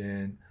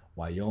 Washington,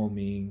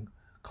 Wyoming,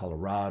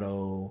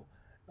 Colorado,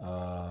 you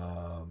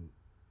know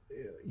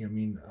what I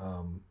mean?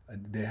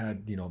 They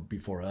had, you know,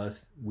 before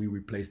us, we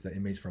replaced the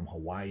inmates from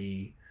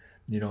Hawaii,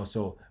 you know,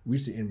 so we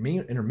used to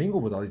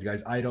intermingle with all these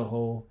guys,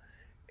 Idaho,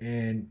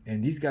 and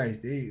these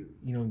guys, they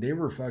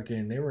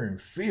were in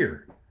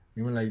fear.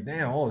 You were like,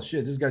 damn, oh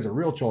shit, this guy's a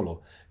real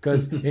cholo.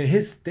 Because in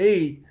his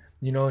state,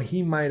 you know,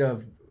 he might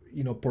have,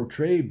 you know,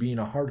 portrayed being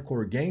a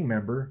hardcore gang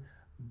member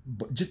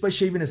just by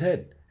shaving his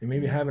head and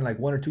maybe having like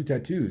 1 or 2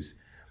 tattoos.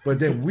 But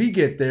then we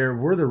get there,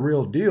 we're the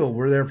real deal.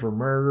 We're there for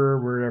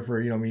murder. We're there for,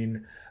 you know what I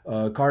mean,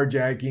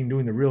 carjacking,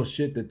 doing the real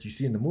shit that you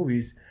see in the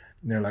movies.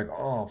 And they're like,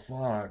 oh,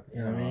 fuck. You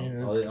know what I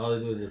mean? All they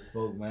do is just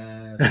smoke,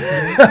 man.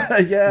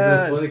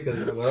 Yeah. It's funny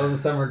because when I was in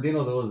San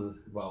Bernardino, there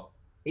was about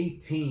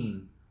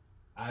 18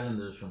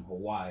 islanders from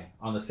Hawaii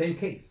on the same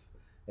case.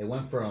 It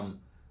went from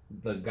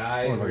the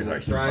guy who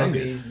was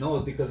driving.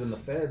 No, because in the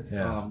feds,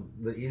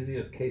 the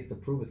easiest case to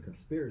prove is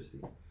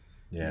conspiracy.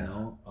 Yeah. You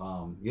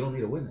know, you don't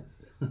need a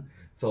witness.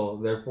 So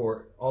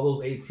therefore, all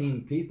those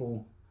 18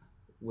 people,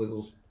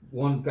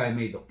 one guy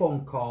made the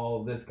phone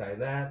call, this guy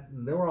that,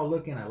 and they were all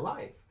looking at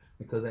life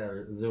because they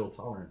are a zero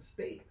tolerance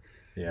state.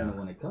 Yeah. You know,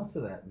 when it comes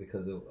to that,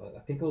 because I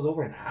think it was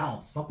over an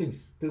ounce, something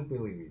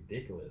stupidly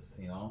ridiculous.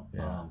 You know.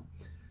 Yeah.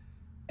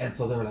 And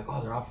so they were like,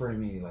 oh, they're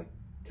offering me like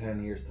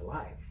 10 years to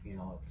life. You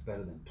know, it's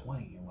better than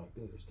 20. I'm like,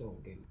 dude, you're still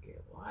getting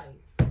life.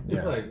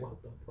 Yeah. Like,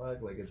 what the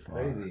fuck? Like, it's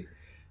crazy.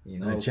 You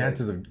know, and the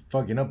chances of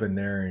fucking up in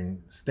there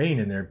and staying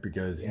in there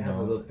because, you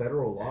know, the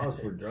federal laws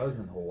for drugs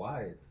in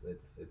Hawaii,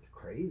 it's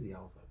crazy. I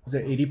was like, was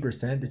it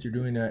 80% that you're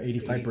doing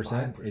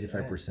 85%?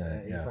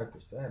 85%. Yeah.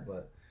 85%.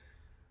 But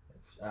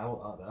that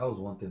was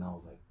one thing I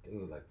was like,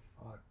 dude, like,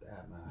 fuck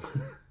that,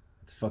 man.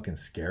 It's fucking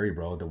scary,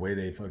 bro. The way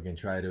they fucking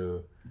try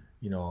to,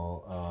 you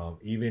know,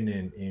 even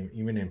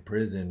in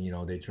prison, you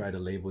know, they try to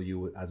label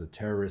you as a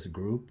terrorist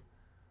group,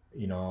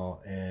 you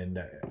know,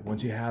 and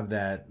once you have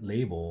that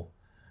label,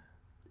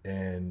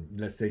 and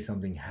let's say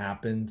something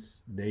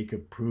happens, they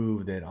could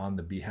prove that on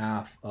the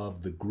behalf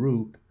of the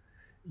group,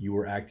 you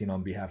were acting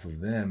on behalf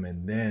of them.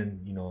 And then,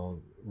 you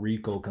know,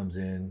 RICO comes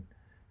in,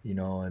 you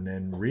know, and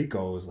then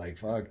RICO is like,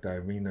 fuck, I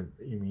mean,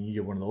 you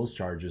get one of those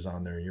charges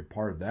on there and you're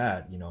part of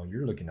that, you know,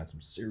 you're looking at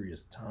some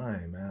serious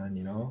time, man,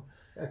 you know?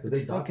 Yeah, because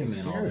they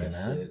document all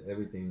that shit,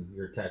 everything,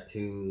 your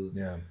tattoos,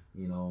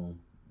 you know,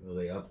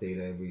 they update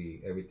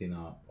everything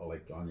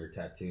like on your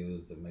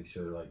tattoos to make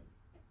sure, like,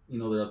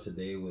 they're up to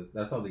date with.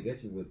 That's how they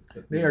get you with.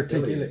 They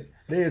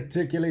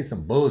articulate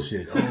some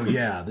bullshit. Oh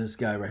yeah, this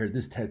guy right here,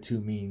 this tattoo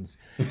means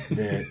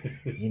that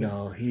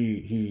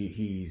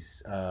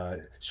he's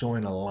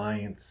showing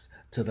alliance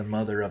to the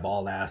mother of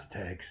all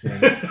Aztecs,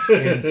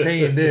 and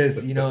saying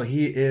this,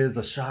 he is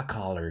a shot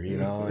caller,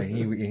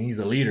 and he's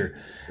a leader.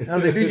 And I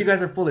was like, dude, you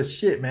guys are full of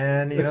shit,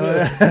 man.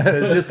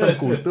 It's just some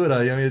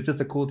cultura. I mean, it's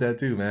just a cool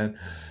tattoo, man.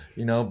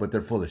 But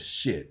they're full of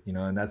shit,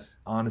 and that's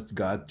honest to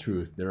God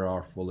truth. They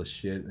are full of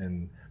shit,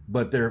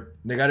 but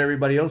they got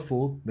everybody else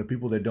fooled. The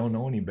people that don't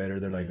know any better,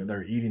 they're like,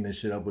 they're eating this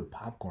shit up with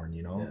popcorn,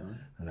 Yeah.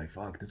 They're like,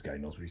 fuck, this guy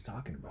knows what he's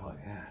talking about.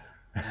 Oh, yeah.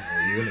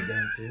 Are you in a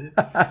gang too?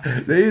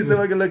 They used to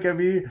fucking look at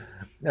me.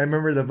 I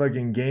remember the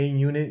fucking gang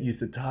unit used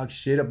to talk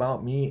shit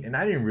about me, and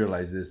I didn't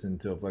realize this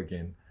until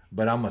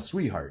but I'm a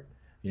sweetheart.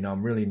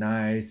 I'm really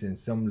nice, and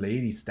some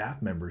lady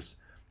staff members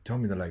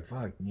told me, they're like,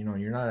 fuck,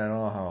 you're not at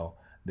all how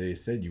they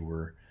said you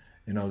were.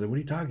 And I was like, what are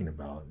you talking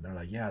about? And they're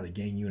like, yeah, the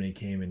gang unit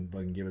came and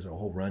fucking gave us a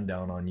whole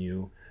rundown on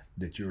you,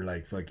 that you're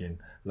like fucking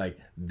like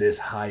this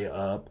high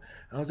up.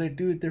 I was like,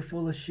 dude, they're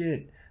full of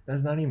shit.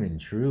 That's not even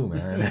true,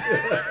 man.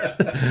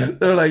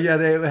 They're like, yeah,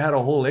 they had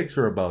a whole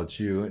lecture about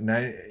you. And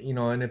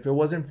and if it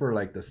wasn't for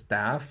like the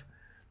staff,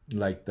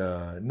 like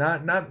the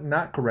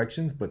not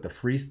corrections, but the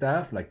free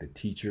staff, like the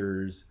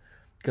teachers,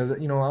 because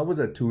I was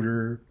a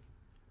tutor.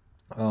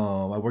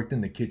 I worked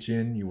in the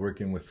kitchen. You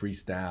working with free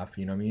staff,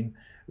 you know what I mean?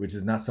 Which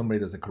is not somebody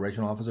that's a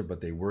correctional officer, but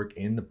they work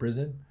in the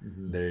prison.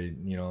 Mm-hmm. They,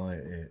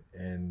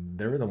 and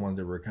they were the ones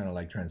that were kind of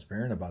like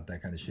transparent about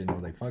that kind of shit. And I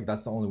was like, fuck,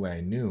 that's the only way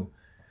I knew,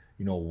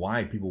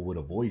 why people would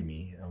avoid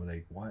me. I was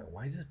like,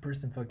 why is this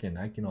person fucking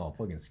acting all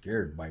fucking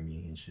scared by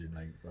me and shit?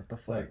 Like, what the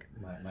fuck?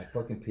 Like my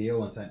fucking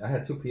PO I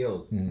had 2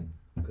 POs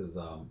because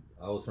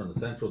I was from the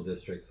Central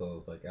District, so it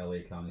was like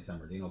LA County, San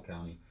Bernardino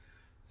County.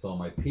 So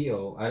my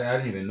PO, I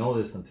didn't even know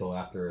this until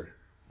after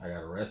I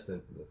got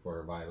arrested for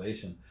a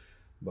violation,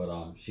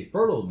 but she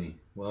furloughed me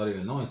without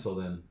even knowing. So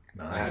then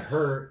I had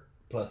her,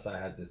 plus I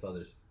had this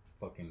other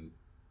fucking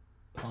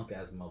punk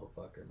ass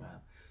motherfucker,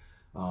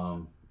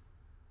 man.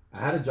 I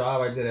had a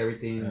job, I did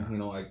everything.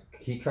 Yeah.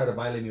 He tried to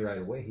violate me right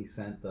away. He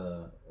sent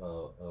a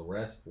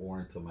arrest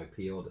warrant to my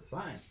PO to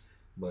sign,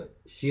 but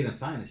she didn't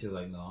sign it. She was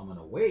like, "No, I'm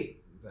gonna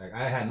wait." Like,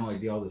 I had no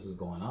idea all this was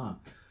going on.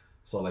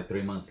 So like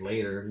 3 months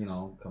later,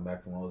 come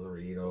back from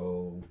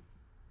Rosarito.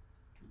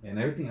 And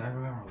everything, I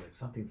remember, like,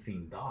 something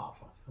seemed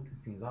off. Something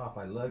seems off.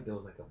 I looked, there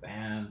was like a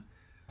van.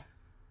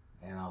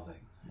 And I was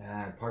like,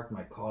 I parked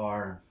my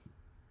car.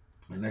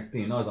 And next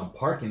thing you know, as I'm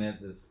parking it,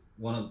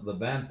 one of the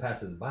van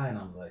passes by, and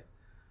I was like,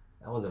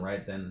 that wasn't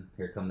right. Then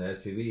here come the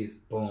SUVs,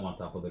 boom, on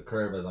top of the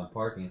curb as I'm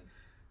parking.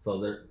 So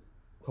they're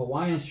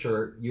Hawaiian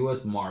shirt,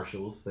 U.S.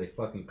 Marshals. They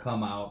fucking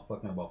come out,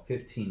 fucking about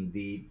 15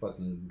 deep,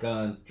 fucking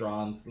guns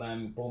drawn,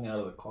 slamming, pull me out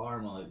of the car.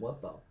 And I'm like,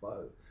 what the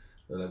fuck?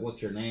 They're like,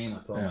 what's your name? I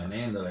told them my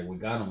name. They're like, we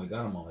got him.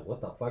 I'm like, what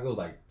the fuck? It was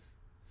like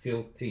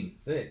SEAL Team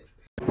 6.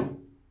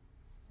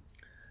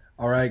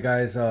 All right,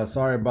 guys.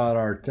 Sorry about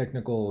our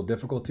technical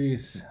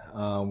difficulties.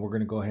 We're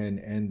going to go ahead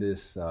and end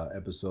this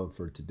episode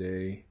for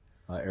today.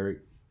 Erik?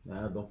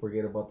 Don't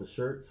forget about the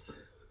shirts.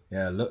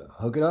 Yeah,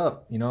 hook it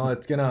up.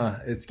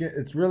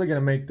 It's really going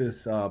to make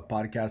this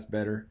podcast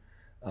better.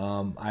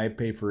 I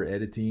pay for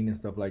editing and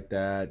stuff like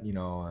that,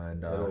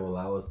 and it'll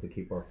allow us to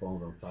keep our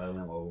phones on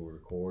silent while we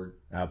record.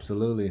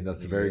 Absolutely,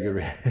 that's a very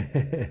good.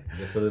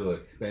 It's a little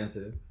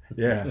expensive.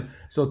 Yeah,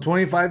 so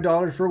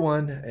 $25 for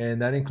one,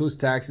 and that includes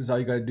taxes. All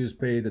you gotta do is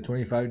pay the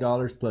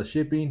 $25 plus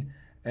shipping,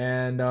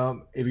 and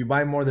if you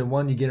buy more than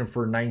one, you get them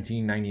for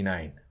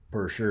 $19.99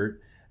 per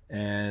shirt,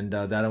 and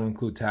that'll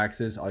include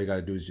taxes. All you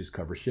gotta do is just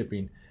cover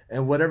shipping,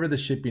 and whatever the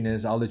shipping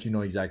is, I'll let you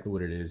know exactly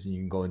what it is, and you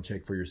can go and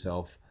check for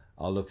yourself.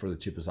 I'll look for the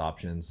cheapest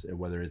options,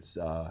 whether it's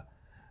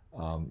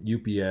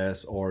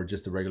UPS or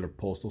just a regular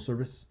postal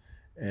service.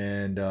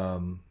 And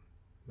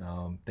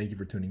thank you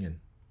for tuning in.